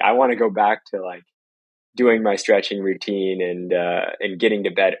 it's like I want to go back to like doing my stretching routine and getting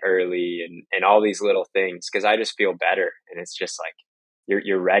to bed early and all these little things, because I just feel better. And it's just like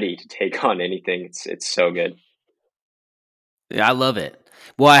you're ready to take on anything. It's so good. Yeah, I love it.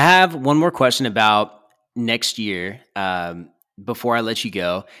 Well, I have one more question about next year before I let you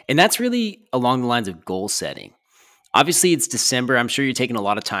go. And that's really along the lines of goal setting. Obviously, it's December. I'm sure you're taking a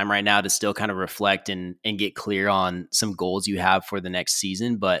lot of time right now to still kind of reflect and get clear on some goals you have for the next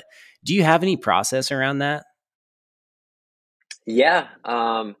season. But do you have any process around that? Yeah.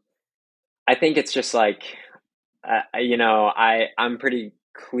 I think it's just like, I'm pretty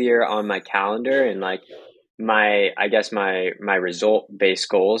clear on my calendar, and like I guess my result based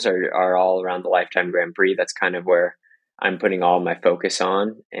goals are all around the Lifetime Grand Prix. That's kind of where I'm putting all my focus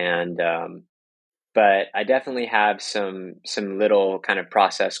on. But I definitely have some little kind of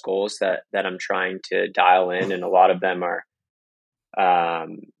process goals that I'm trying to dial in, and a lot of them are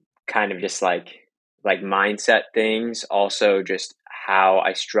um, kind of just like mindset things. Also, just how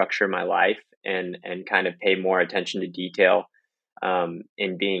I structure my life and kind of pay more attention to detail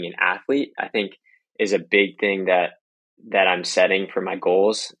in being an athlete, I think is a big thing that I'm setting for my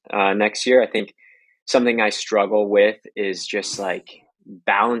goals next year. I think something I struggle with is just like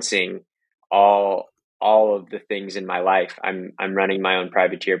balancing all all of the things in my life. I'm running my own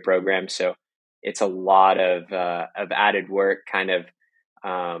privateer program, so it's a lot of added work, kind of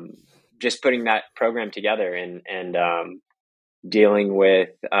um, just putting that program together and dealing with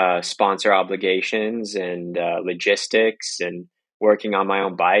sponsor obligations and logistics and working on my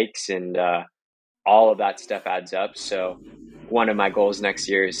own bikes and all of that stuff adds up. So one of my goals next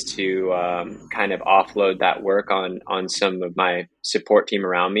year is to kind of offload that work on some of my support team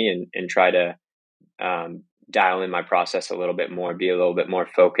around me and try to um, dial in my process a little bit more, be a little bit more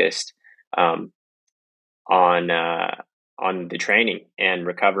focused um, on on the training and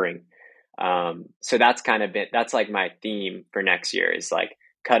recovering. So that's kind of that's like my theme for next year is like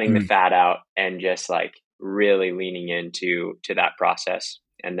cutting the Mm. fat out and just like really leaning into that process.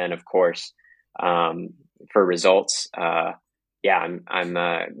 And then of course, um, for results, yeah,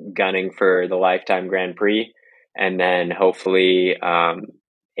 I'm gunning for the Lifetime Grand Prix, and then hopefully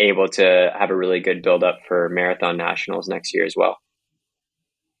able to have a really good build up for Marathon Nationals next year as well.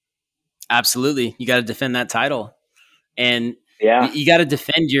 Absolutely. You got to defend that title. And Yeah. you got to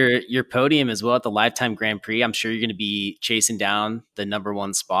defend your podium as well at the Lifetime Grand Prix. I'm sure you're going to be chasing down the number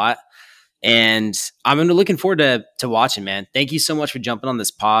one spot. And I'm looking forward to watching, man. Thank you so much for jumping on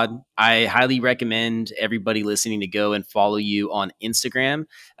this pod. I highly recommend everybody listening to go and follow you on Instagram.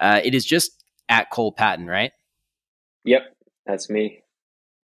 It is just at Cole Paton, right? Yep. That's me.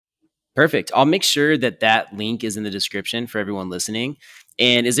 Perfect. I'll make sure that link is in the description for everyone listening.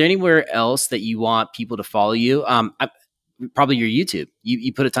 And is there anywhere else that you want people to follow you? Probably your YouTube.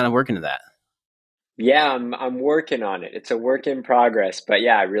 You put a ton of work into that. Yeah, I'm working on it. It's a work in progress, but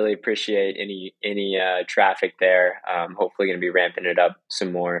yeah, I really appreciate any traffic there. Hopefully, going to be ramping it up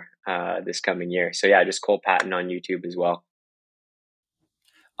some more this coming year. So yeah, just Cole Patton on YouTube as well.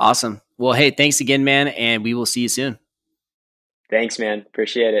 Awesome. Well, hey, thanks again, man, and we will see you soon. Thanks, man.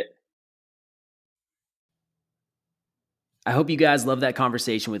 Appreciate it. I hope you guys love that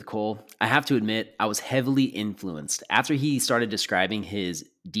conversation with Cole. I have to admit, I was heavily influenced after he started describing his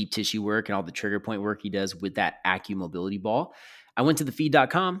deep tissue work and all the trigger point work he does with that Mobility ball. I went to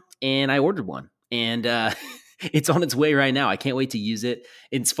thefeed.com and I ordered one, and it's on its way right now. I can't wait to use it.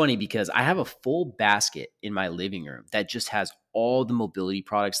 It's funny because I have a full basket in my living room that just has all the mobility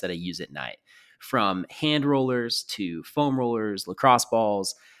products that I use at night, from hand rollers to foam rollers, lacrosse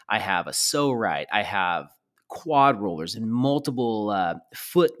balls. I have a So Right. I have quad rollers and multiple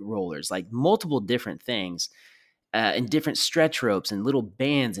foot rollers, like multiple different things, and different stretch ropes and little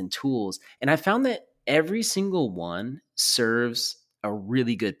bands and tools. And I found that every single one serves a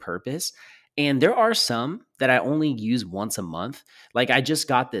really good purpose. And there are some that I only use once a month. Like I just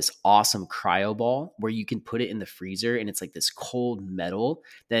got this awesome cryo ball where you can put it in the freezer and it's like this cold metal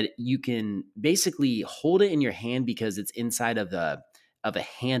that you can basically hold it in your hand because it's inside of a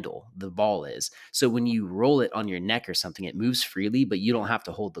handle, the ball is. So when you roll it on your neck or something, it moves freely, but you don't have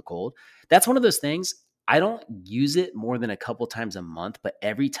to hold the cold. That's one of those things I don't use it more than a couple times a month, but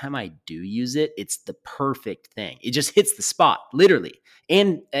every time I do use it, it's the perfect thing. It just hits the spot, literally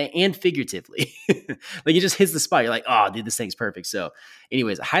and figuratively. Like it just hits the spot. You're like, oh, dude, this thing's perfect. So,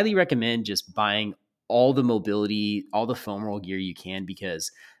 anyways, I highly recommend just buying all the mobility, all the foam roll gear you can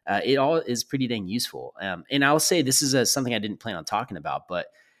because it all is pretty dang useful. And I'll say this is something I didn't plan on talking about, but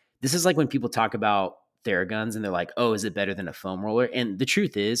this is like when people talk about Theraguns and they're like, oh, is it better than a foam roller? And the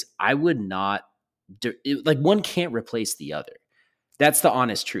truth is, I would not, like one can't replace the other. That's the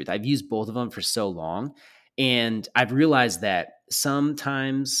honest truth. I've used both of them for so long. And I've realized that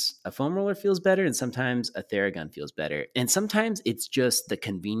sometimes a foam roller feels better and sometimes a Theragun feels better. And sometimes it's just the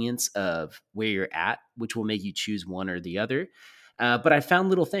convenience of where you're at, which will make you choose one or the other. But I found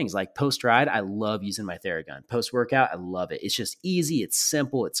little things like post ride. I love using my Theragun. Post workout, I love it. It's just easy, it's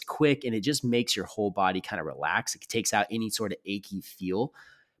simple, it's quick, and it just makes your whole body kind of relax. It takes out any sort of achy feel.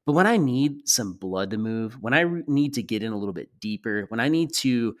 But when I need some blood to move, when I need to get in a little bit deeper, when I need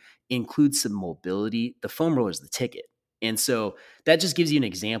to include some mobility, the foam roller is the ticket. And so that just gives you an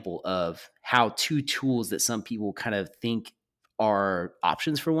example of how two tools that some people kind of think are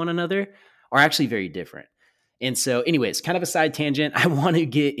options for one another are actually very different. And so, anyways, kind of a side tangent, I want to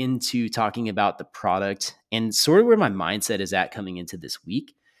get into talking about the product and sort of where my mindset is at coming into this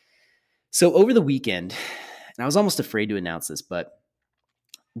week. So, over the weekend, and I was almost afraid to announce this, but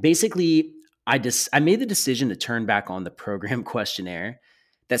basically, I made the decision to turn back on the program questionnaire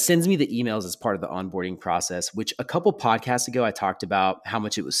that sends me the emails as part of the onboarding process, which a couple podcasts ago I talked about how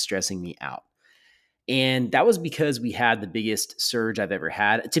much it was stressing me out. And that was because we had the biggest surge I've ever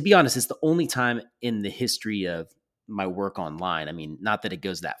had. To be honest, it's the only time in the history of my work online. I mean, not that it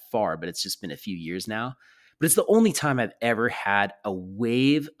goes that far, but it's just been a few years now. But it's the only time I've ever had a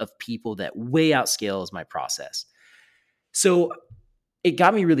wave of people that way outscales my process. So it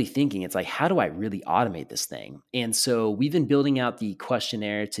got me really thinking. It's like, how do I really automate this thing? And so we've been building out the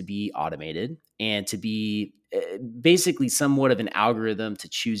questionnaire to be automated and to be basically somewhat of an algorithm to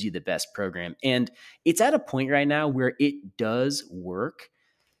choose you the best program. And it's at a point right now where it does work,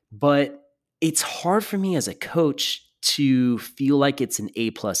 but it's hard for me as a coach to feel like it's an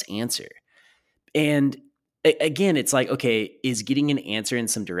A plus answer. And again, it's like, okay, is getting an answer in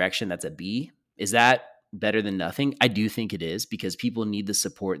some direction that's a B? Is that better than nothing? I do think it is because people need the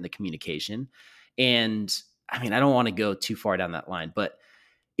support and the communication. And I mean, I don't want to go too far down that line, but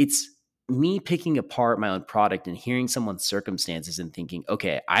it's me picking apart my own product and hearing someone's circumstances and thinking,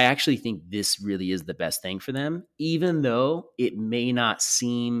 okay, I actually think this really is the best thing for them, even though it may not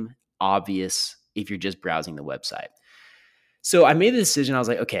seem obvious if you're just browsing the website. So I made the decision. I was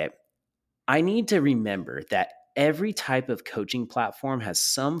like, okay, I need to remember that every type of coaching platform has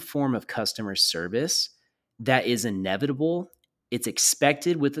some form of customer service that is inevitable. It's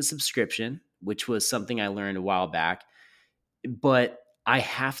expected with a subscription, which was something I learned a while back, but I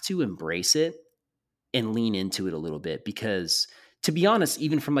have to embrace it and lean into it a little bit because to be honest,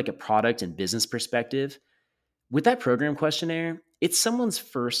 even from like a product and business perspective, with that program questionnaire, it's someone's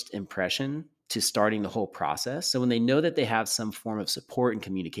first impression to starting the whole process. So when they know that they have some form of support and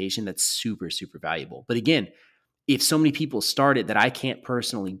communication, that's super, super valuable. But again, if so many people start it that I can't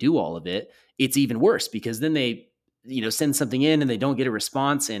personally do all of it, it's even worse because then they, send something in and they don't get a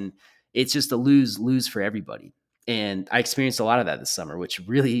response and it's just a lose for everybody. And I experienced a lot of that this summer, which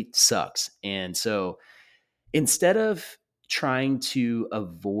really sucks. And so instead of trying to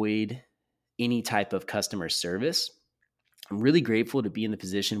avoid any type of customer service, I'm really grateful to be in the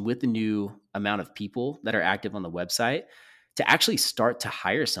position with the new amount of people that are active on the website to actually start to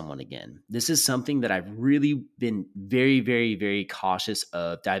hire someone again. This is something that I've really been very, very, very cautious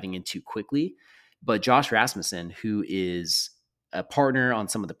of diving into quickly. But Josh Rasmussen, who is a partner on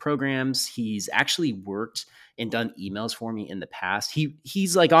some of the programs, he's actually worked and done emails for me in the past.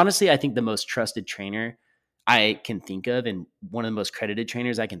 He's like, honestly, I think the most trusted trainer I can think of and one of the most credited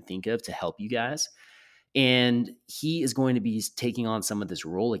trainers I can think of to help you guys. And he is going to be taking on some of this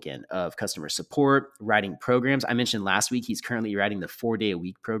role again of customer support, writing programs. I mentioned last week, he's currently writing the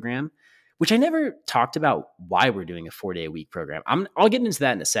 4-day-a-week program, which I never talked about why we're doing a 4-day-a-week program. I'll get into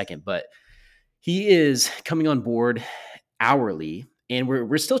that in a second, but he is coming on board hourly and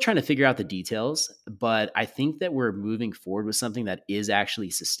we're still trying to figure out the details, but I think that we're moving forward with something that is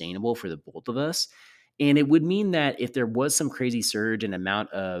actually sustainable for the both of us. And it would mean that if there was some crazy surge in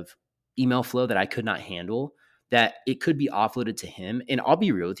amount of email flow that I could not handle, that it could be offloaded to him. And I'll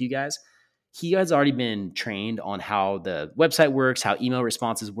be real with you guys. He has already been trained on how the website works, how email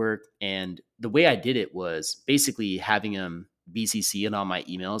responses work. And the way I did it was basically having him BCC in all my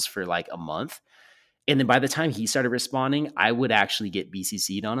emails for like a month. And then by the time he started responding, I would actually get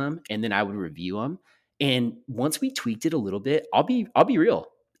BCC'd on them and then I would review them. And once we tweaked it a little bit, I'll be real.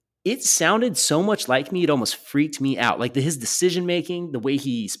 It sounded so much like me, it almost freaked me out. Like his decision making, the way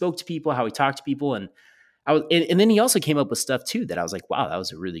he spoke to people, how he talked to people, and and then he also came up with stuff too that I was like, wow, that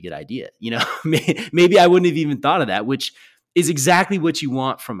was a really good idea. Maybe I wouldn't have even thought of that, which is exactly what you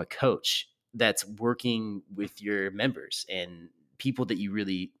want from a coach that's working with your members and people that you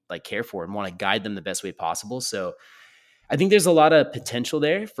really like care for and want to guide them the best way possible. So I think there's a lot of potential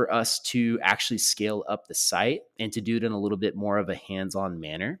there for us to actually scale up the site and to do it in a little bit more of a hands-on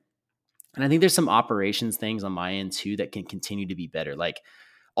manner. And I think there's some operations things on my end too that can continue to be better. Like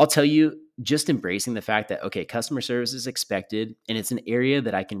I'll tell you, just embracing the fact that, okay, customer service is expected and it's an area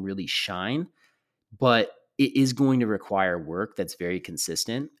that I can really shine, but it is going to require work that's very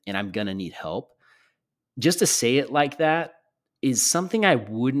consistent and I'm going to need help. Just to say it like that is something I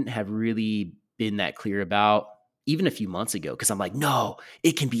wouldn't have really been that clear about even a few months ago because I'm like, no,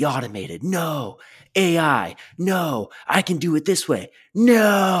 it can be automated. No, AI. No, I can do it this way.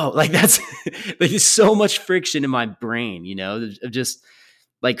 No, like that's like there's so much friction in my brain, of just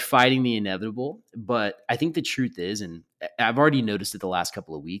like fighting the inevitable. But I think the truth is, and I've already noticed it the last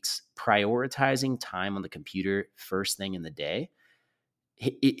couple of weeks, prioritizing time on the computer first thing in the day,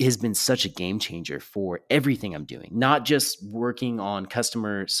 it has been such a game changer for everything I'm doing, not just working on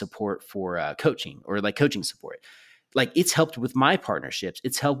customer support for coaching or like coaching support. Like it's helped with my partnerships.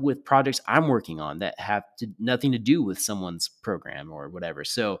 It's helped with projects I'm working on that have nothing to do with someone's program or whatever.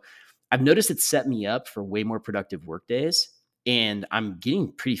 So I've noticed it's set me up for way more productive work days, and I'm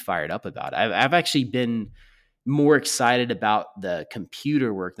getting pretty fired up about it. I've actually been more excited about the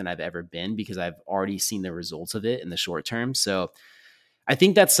computer work than I've ever been because I've already seen the results of it in the short term. So I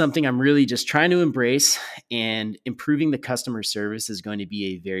think that's something I'm really just trying to embrace, and improving the customer service is going to be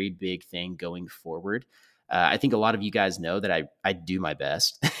a very big thing going forward. I think a lot of you guys know that I do my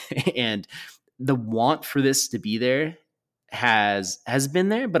best, and the want for this to be there has been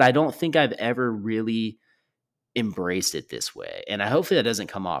there, but I don't think I've ever really embraced it this way. And I hopefully that doesn't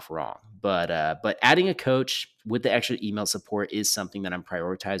come off wrong. But adding a coach with the extra email support is something that I'm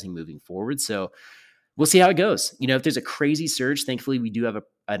prioritizing moving forward. So we'll see how it goes. If there's a crazy surge, thankfully we do have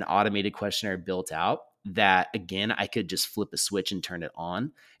an automated questionnaire built out that, again, I could just flip a switch and turn it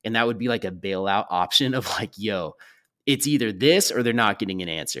on. And that would be like a bailout option of like, yo, it's either this or they're not getting an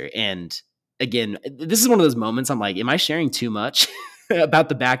answer. And again, this is one of those moments I'm like, am I sharing too much about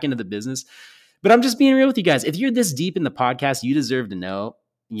the back end of the business? But I'm just being real with you guys. If you're this deep in the podcast, you deserve to know,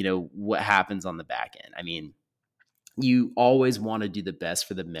 what happens on the back end. I mean, you always want to do the best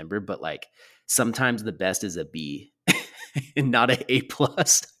for the member, but like sometimes the best is a B and not an A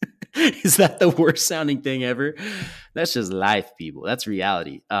plus. Is that the worst sounding thing ever? That's just life, people. That's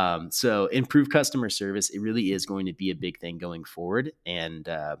reality. So improve customer service. It really is going to be a big thing going forward. And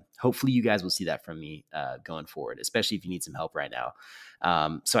hopefully you guys will see that from me going forward, especially if you need some help right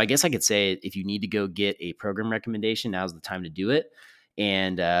now. So I guess I could say if you need to go get a program recommendation, now's the time to do it.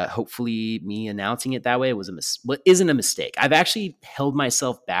 And hopefully me announcing it that way what isn't a mistake. I've actually held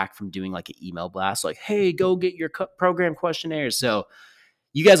myself back from doing like an email blast, like, hey, go get your program questionnaires. So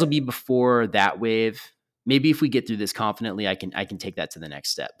you guys will be before that wave. Maybe if we get through this confidently, I can take that to the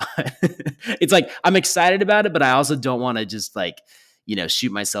next step. It's like, I'm excited about it, but I also don't want to just like,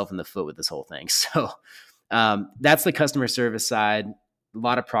 shoot myself in the foot with this whole thing. So that's the customer service side. A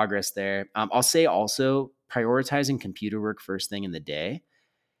lot of progress there. I'll say also prioritizing computer work first thing in the day.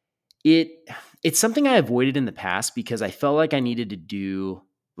 It's something I avoided in the past because I felt like I needed to do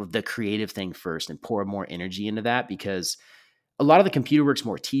the creative thing first and pour more energy into that, because a lot of the computer work's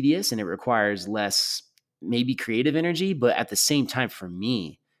more tedious and it requires less maybe creative energy. But at the same time, for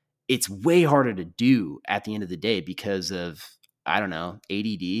me, it's way harder to do at the end of the day because of, I don't know,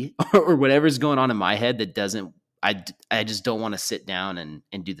 ADD or whatever's going on in my head that doesn't, I just don't want to sit down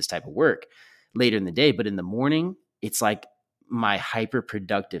and do this type of work later in the day. But in the morning, it's like my hyper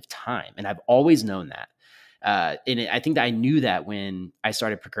productive time. And I've always known that. I think that I knew that when I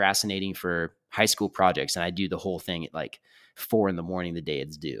started procrastinating for high school projects, and I do the whole thing at like 4 a.m. the day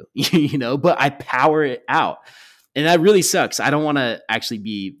it's due, but I power it out. And that really sucks. I don't want to actually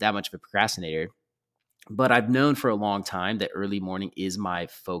be that much of a procrastinator, but I've known for a long time that early morning is my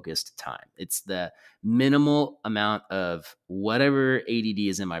focused time. It's the minimal amount of whatever ADD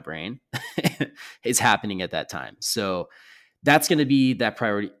is in my brain is happening at that time. So that's going to be that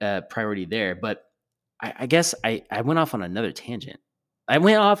priority there. But I guess I went off on another tangent. I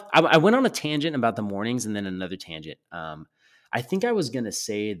went on a tangent about the mornings and then another tangent. I think I was going to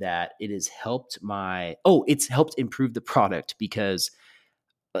say that it's helped improve the product because,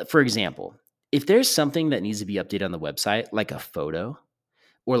 for example, if there's something that needs to be updated on the website, like a photo,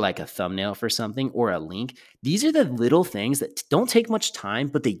 or like a thumbnail for something or a link. These are the little things that don't take much time,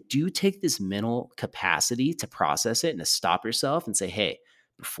 but they do take this mental capacity to process it and to stop yourself and say, hey,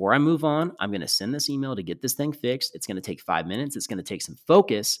 before I move on, I'm going to send this email to get this thing fixed. It's going to take 5 minutes. It's going to take some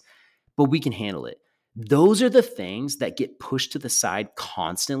focus, but we can handle it. Those are the things that get pushed to the side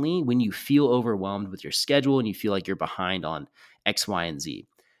constantly when you feel overwhelmed with your schedule and you feel like you're behind on X, Y, and Z.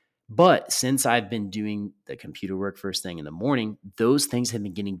 But since I've been doing the computer work first thing in the morning, those things have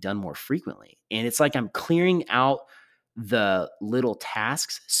been getting done more frequently. And it's like I'm clearing out the little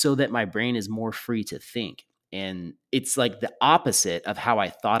tasks so that my brain is more free to think. And it's like the opposite of how I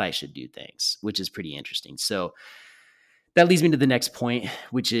thought I should do things, which is pretty interesting. So that leads me to the next point,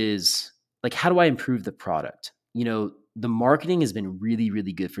 which is like, how do I improve the product? The marketing has been really,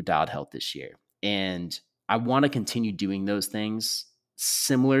 really good for Dialed Health this year. And I want to continue doing those things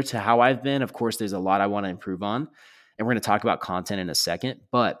similar to how I've been. Of course, there's a lot I want to improve on. And we're going to talk about content in a second.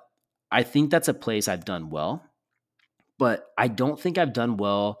 But I think that's a place I've done well. But I don't think I've done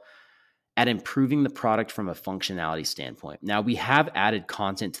well at improving the product from a functionality standpoint. Now, we have added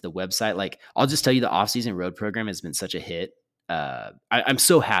content to the website. Like, I'll just tell you, the off-season road program has been such a hit. I'm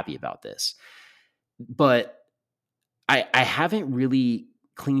so happy about this. But I haven't really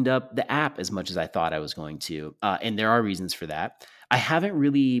cleaned up the app as much as I thought I was going to. And there are reasons for that. I haven't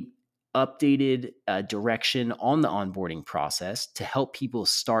really updated direction on the onboarding process to help people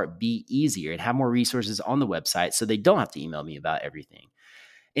be easier and have more resources on the website so they don't have to email me about everything.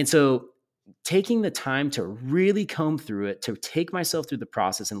 And so taking the time to really comb through it, to take myself through the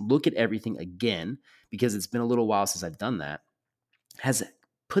process and look at everything again, because it's been a little while since I've done that, has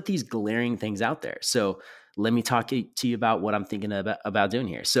put these glaring things out there. So let me talk to you about what I'm thinking about doing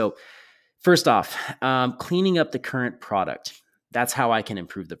here. So first off, cleaning up the current product. That's how I can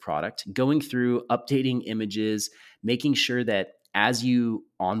improve the product. Going through, updating images, making sure that as you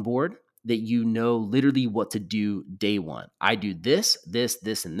onboard, that you know literally what to do day one. I do this,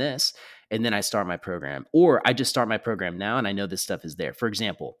 and this, and then I start my program. Or I just start my program now and I know this stuff is there. For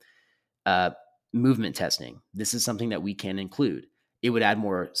example, movement testing. This is something that we can include. It would add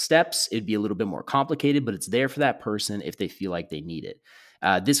more steps. It'd be a little bit more complicated, but it's there for that person if they feel like they need it.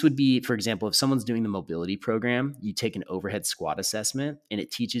 This would be, for example, if someone's doing the mobility program, you take an overhead squat assessment and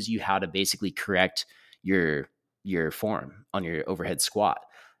it teaches you how to basically correct your form on your overhead squat.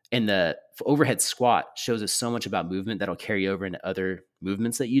 And the overhead squat shows us so much about movement that'll carry over into other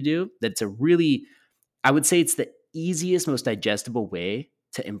movements that you do. That's I would say it's the easiest, most digestible way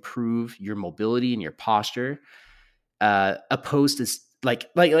to improve your mobility and your posture, opposed to like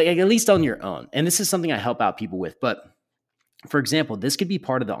at least on your own. And this is something I help out people with. But for example, this could be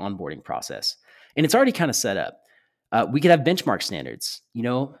part of the onboarding process, and it's already kind of set up. We could have benchmark standards.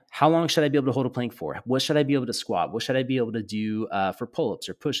 How long should I be able to hold a plank for? What should I be able to squat? What should I be able to do for pull-ups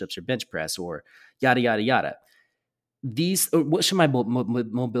or push-ups or bench press or yada, yada, yada? What should my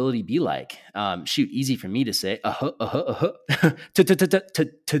mobility be like? Easy for me to say.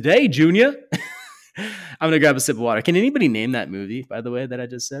 Today, Junior. I'm going to grab a sip of water. Can anybody name that movie, by the way, that I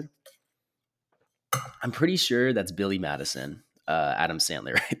just said? I'm pretty sure that's Billy Madison, Adam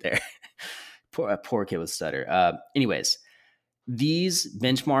Sandler right there. Poor kid with stutter. Anyways, these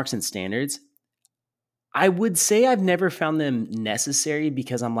benchmarks and standards, I would say I've never found them necessary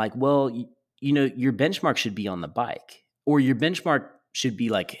because I'm like, well, your benchmark should be on the bike, or your benchmark should be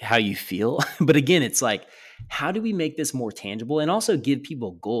like how you feel. But again, it's like, how do we make this more tangible and also give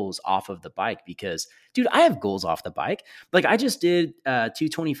people goals off of the bike? Because, dude, I have goals off the bike. Like, I just did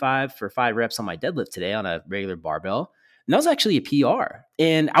 225 for 5 reps on my deadlift today on a regular barbell. And that was actually a PR.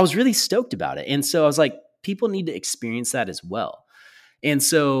 And I was really stoked about it. And so I was like, people need to experience that as well. And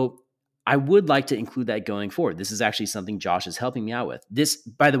so I would like to include that going forward. This is actually something Josh is helping me out with. This,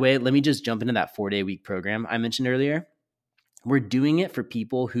 by the way, let me just jump into that 4-day week program I mentioned earlier. We're doing it for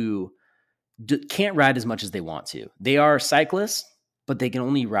people who can't ride as much as they want to. They are cyclists, but they can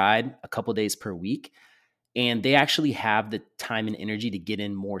only ride a couple days per week. And they actually have the time and energy to get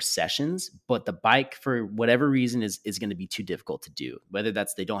in more sessions, but the bike, for whatever reason, is going to be too difficult to do. Whether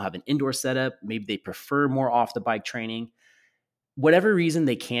that's they don't have an indoor setup, maybe they prefer more off the bike training. Whatever reason,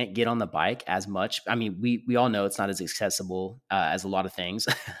 they can't get on the bike as much. I mean, we all know it's not as accessible as a lot of things,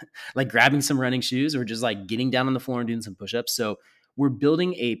 like grabbing some running shoes or just like getting down on the floor and doing some push-ups. So we're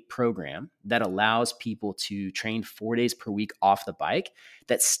building a program that allows people to train 4 days per week off the bike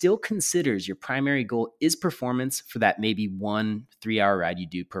that still considers your primary goal is performance for that maybe 1 3-hour ride you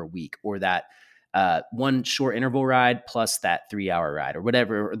do per week, or that one short interval ride plus that 3-hour ride or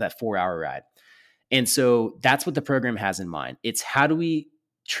whatever, or that 4-hour ride. And so that's what the program has in mind. It's how do we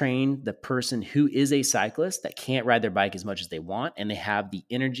train the person who is a cyclist that can't ride their bike as much as they want, and they have the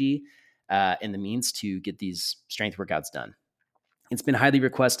energy and the means to get these strength workouts done. It's been highly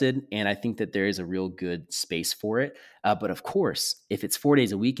requested, and I think that there is a real good space for it. But of course, if it's 4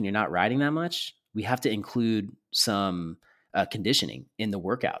 days a week and you're not riding that much, we have to include some conditioning in the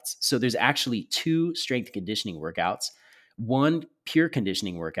workouts. So there's actually 2 strength and conditioning workouts, one pure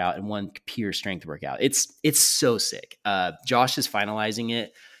conditioning workout and one pure strength workout. It's so sick. Josh is finalizing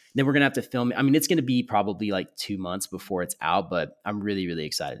it. Then we're gonna have to film it. I mean, it's gonna be probably like 2 months before it's out, but I'm really, really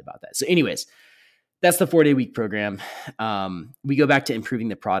excited about that. So, anyways, that's the 4-day week program. We go back to improving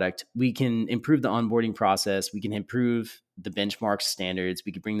the product. We can improve the onboarding process. We can improve the benchmark standards.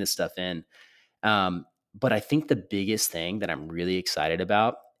 We can bring this stuff in. But I think the biggest thing that I'm really excited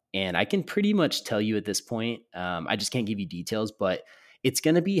about, and I can pretty much tell you at this point, I just can't give you details, but it's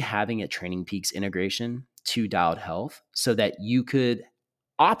going to be having a Training Peaks integration to Dialed Health so that you could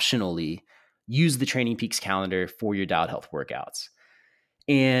optionally use the Training Peaks calendar for your Dialed Health workouts.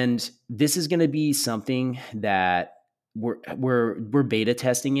 And this is going to be something that we're beta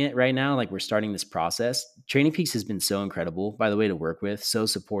testing it right now. Like, we're starting this process. Training Peaks has been so incredible, by the way, to work with, so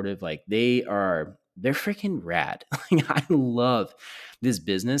supportive. Like, they're freaking rad. Like, I love this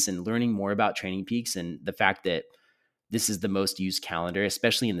business and learning more about Training Peaks and the fact that this is the most used calendar,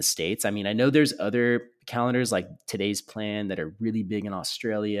 especially in the States. I mean, I know there's other calendars like Today's Plan that are really big in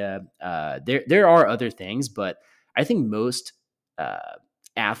Australia. There are other things, but I think most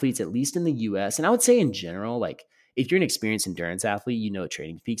athletes, at least in the US, and I would say in general, like, if you're an experienced endurance athlete, you know what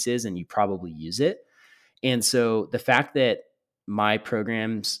Training Peaks is and you probably use it. And so the fact that my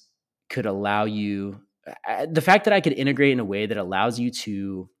programs could allow you, the fact that I could integrate in a way that allows you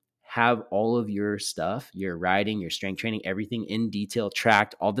to have all of your stuff, your riding, your strength training, everything in detail,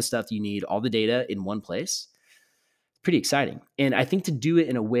 tracked, all the stuff you need, all the data in one place, pretty exciting. And I think to do it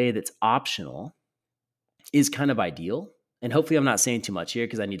in a way that's optional is kind of ideal. And hopefully I'm not saying too much here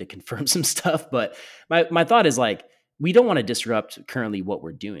because I need to confirm some stuff. But my thought is, like, we don't want to disrupt currently what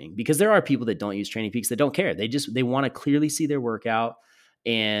we're doing, because there are people that don't use Training Peaks that don't care. They want to clearly see their workout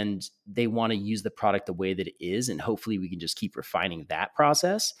and they want to use the product the way that it is. And hopefully we can just keep refining that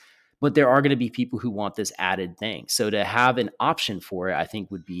process. But there are going to be people who want this added thing. So to have an option for it, I think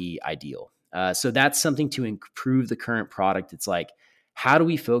would be ideal. So that's something to improve the current product. It's like, how do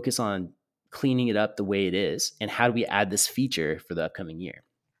we focus on cleaning it up the way it is? And how do we add this feature for the upcoming year?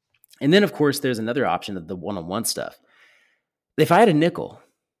 And then, of course, there's another option of the one-on-one stuff. If I had a nickel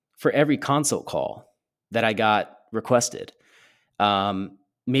for every consult call that I got requested,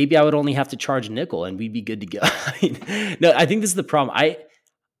 maybe I would only have to charge a nickel and we'd be good to go. No, I think this is the problem.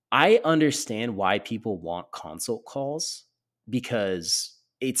 I understand why people want consult calls, because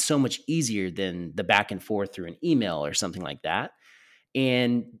it's so much easier than the back and forth through an email or something like that.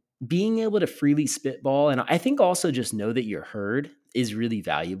 And being able to freely spitball, and I think also just know that you're heard, is really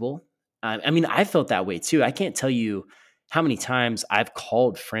valuable. I mean, I felt that way too. I can't tell you how many times I've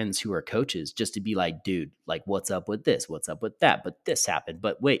called friends who are coaches just to be like, dude, like, what's up with this? What's up with that? But this happened.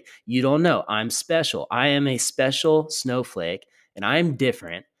 But wait, you don't know. I'm special. I am a special snowflake and I'm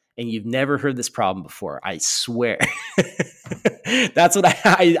different. And you've never heard this problem before. I swear. That's what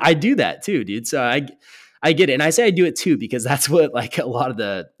I do that too, dude. So I get it. And I say I do it too, because that's what, like, a lot of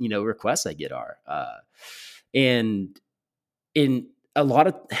the, requests I get are. And in a lot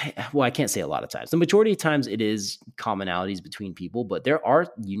of, well, I can't say a lot of times. The majority of times it is commonalities between people, but there are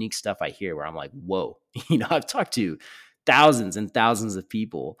unique stuff I hear where I'm like, whoa, I've talked to thousands and thousands of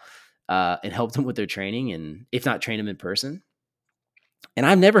people and helped them with their training, and if not train them in person. And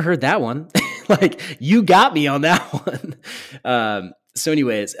I've never heard that one. Like, you got me on that one. So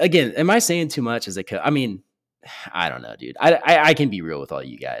anyways, again, am I saying too much as a coach? I mean, I don't know, dude. I can be real with all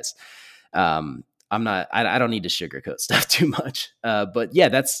you guys. I'm not, I don't need to sugarcoat stuff too much. But yeah,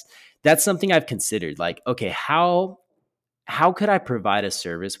 that's something I've considered. Like, okay, how could I provide a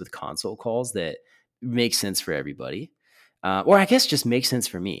service with consult calls that makes sense for everybody? Or I guess just makes sense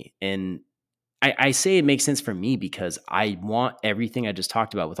for me. And I say it makes sense for me because I want everything I just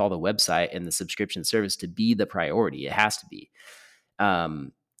talked about with all the website and the subscription service to be the priority. It has to be.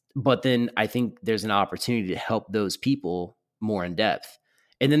 But then I think there's an opportunity to help those people more in depth.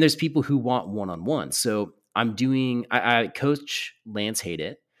 And then there's people who want one-on-one. So I coach Lance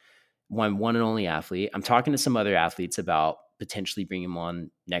Haydet, my one and only athlete. I'm talking to some other athletes about potentially bringing him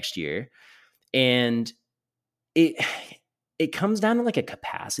on next year. And it comes down to like a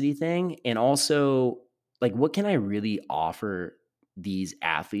capacity thing. And also, like, what can I really offer these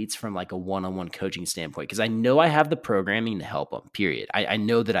athletes from like a one-on-one coaching standpoint? Because I know I have the programming to help them, period. I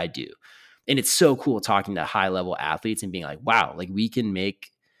know that I do. And it's so cool talking to high-level athletes and being like, wow, like, we can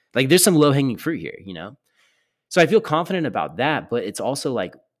make Like there's some low hanging fruit here, you know? So I feel confident about that, but it's also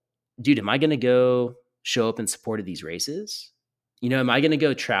like, dude, am I going to go show up in support of these races? You know, am I going to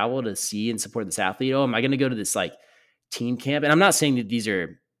go travel to see and support this athlete? Oh, am I going to go to this like team camp? And I'm not saying that these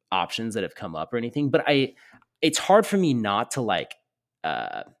are options that have come up or anything, but it's hard for me not to like,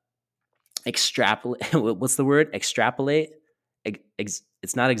 extrapolate. What's the word? Extrapolate.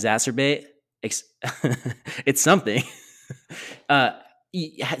 It's not exacerbate. It's something. uh,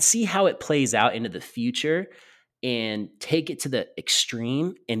 See how it plays out into the future and take it to the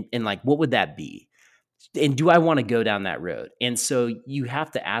extreme and like what would that be, and do I want to go down that road? And so you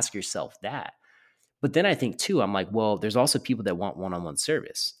have to ask yourself that. But then I think too, I'm like, well, there's also people that want one-on-one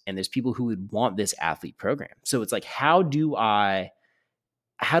service, and there's people who would want this athlete program. So it's like, how do I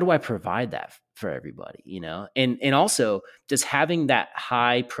provide that for everybody, you know? And also, does having that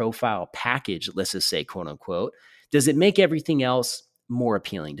high profile package, let's just say, quote unquote, does it make everything else more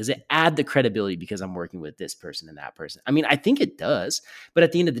appealing? Does it add the credibility because I'm working with this person and that person? I mean, I think it does, but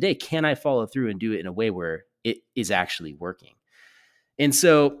at the end of the day, can I follow through and do it in a way where it is actually working? And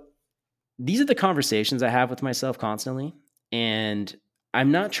so these are the conversations I have with myself constantly. And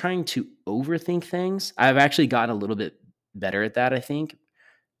I'm not trying to overthink things. I've actually gotten a little bit better at that, I think.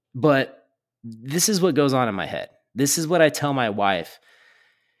 But this is what goes on in my head. This is what I tell my wife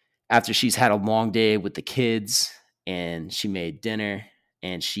after she's had a long day with the kids and she made dinner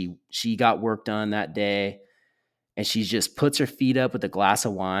and she got work done that day and she just puts her feet up with a glass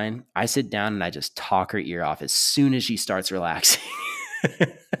of wine. I sit down and I just talk her ear off as soon as she starts relaxing.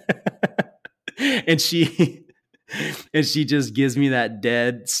 and she just gives me that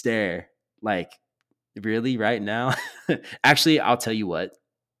dead stare like, really, right now? Actually, I'll tell you what.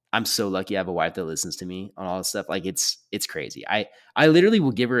 I'm so lucky I have a wife that listens to me on all this stuff. Like it's crazy. I literally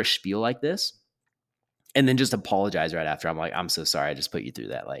will give her a spiel like this and then just apologize right after. I'm like, I'm so sorry. I just put you through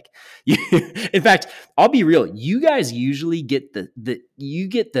that. Like, in fact, I'll be real. You guys usually get the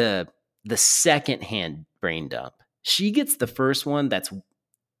secondhand brain dump. She gets the first one.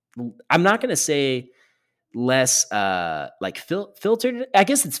 I'm not going to say less like filtered. I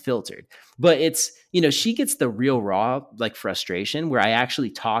guess it's filtered, but it's, she gets the real raw like frustration where I actually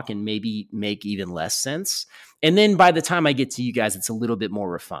talk and maybe make even less sense. And then by the time I get to you guys, it's a little bit more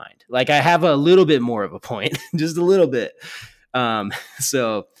refined. Like I have a little bit more of a point, just a little bit.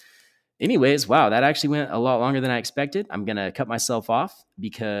 So anyways, wow, that actually went a lot longer than I expected. I'm going to cut myself off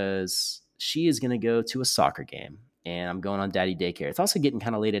because she is going to go to a soccer game and I'm going on daddy daycare. It's also getting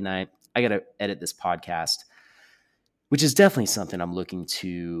kind of late at night. I got to edit this podcast, which is definitely something I'm looking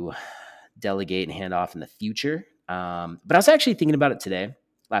to delegate and hand off in the future. But I was actually thinking about it today.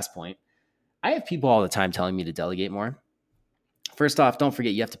 Last point. I have people all the time telling me to delegate more. First off, don't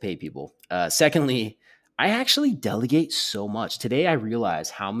forget you have to pay people. Secondly, I actually delegate so much. Today, I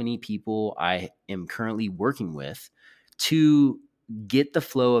realize how many people I am currently working with to get the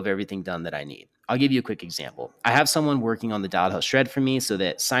flow of everything done that I need. I'll give you a quick example. I have someone working on the Dialed Health Shred for me so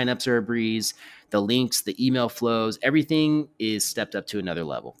that signups are a breeze, the links, the email flows, everything is stepped up to another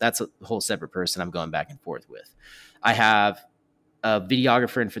level. That's a whole separate person I'm going back and forth with. I have a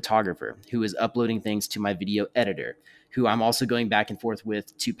videographer and photographer who is uploading things to my video editor, who I'm also going back and forth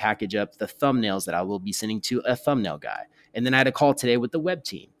with to package up the thumbnails that I will be sending to a thumbnail guy. And then I had a call today with the web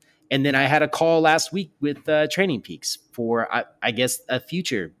team. And then I had a call last week with Training Peaks for, I guess, a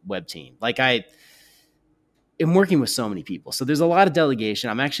future web team. Like I am working with so many people. So there's a lot of delegation.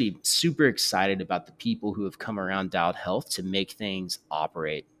 I'm actually super excited about the people who have come around Dialed Health to make things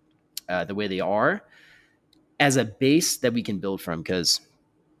operate the way they are as a base that we can build from, because,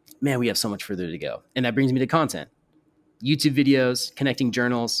 man, we have so much further to go. And that brings me to content. YouTube videos, connecting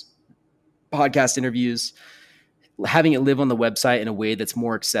journals, podcast interviews, having it live on the website in a way that's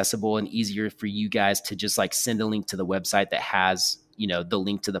more accessible and easier for you guys to just like send a link to the website that has, the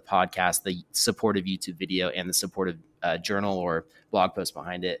link to the podcast, the supportive YouTube video, and the supportive journal or blog post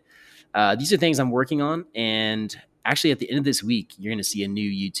behind it. These are things I'm working on. And actually at the end of this week, you're going to see a new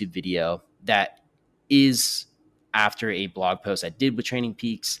YouTube video that is after a blog post I did with Training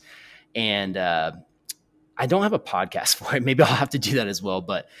Peaks. And I don't have a podcast for it. Maybe I'll have to do that as well.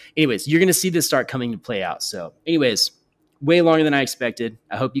 But anyways, you're going to see this start coming to play out. So anyways, way longer than I expected.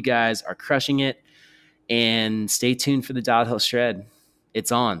 I hope you guys are crushing it, and stay tuned for the Dialed Health Shred.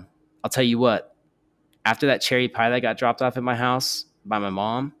 It's on. I'll tell you what, after that cherry pie that got dropped off at my house by my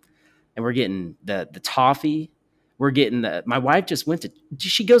mom, and we're getting the toffee, we're getting my wife just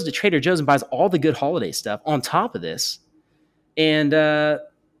she goes to Trader Joe's and buys all the good holiday stuff on top of this. And,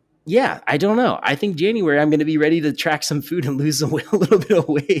 yeah, I don't know. I think January I'm going to be ready to track some food and lose a little bit of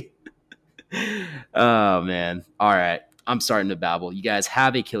weight. Oh, man. All right. I'm starting to babble. You guys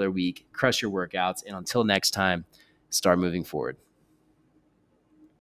have a killer week, crush your workouts, and until next time, start moving forward.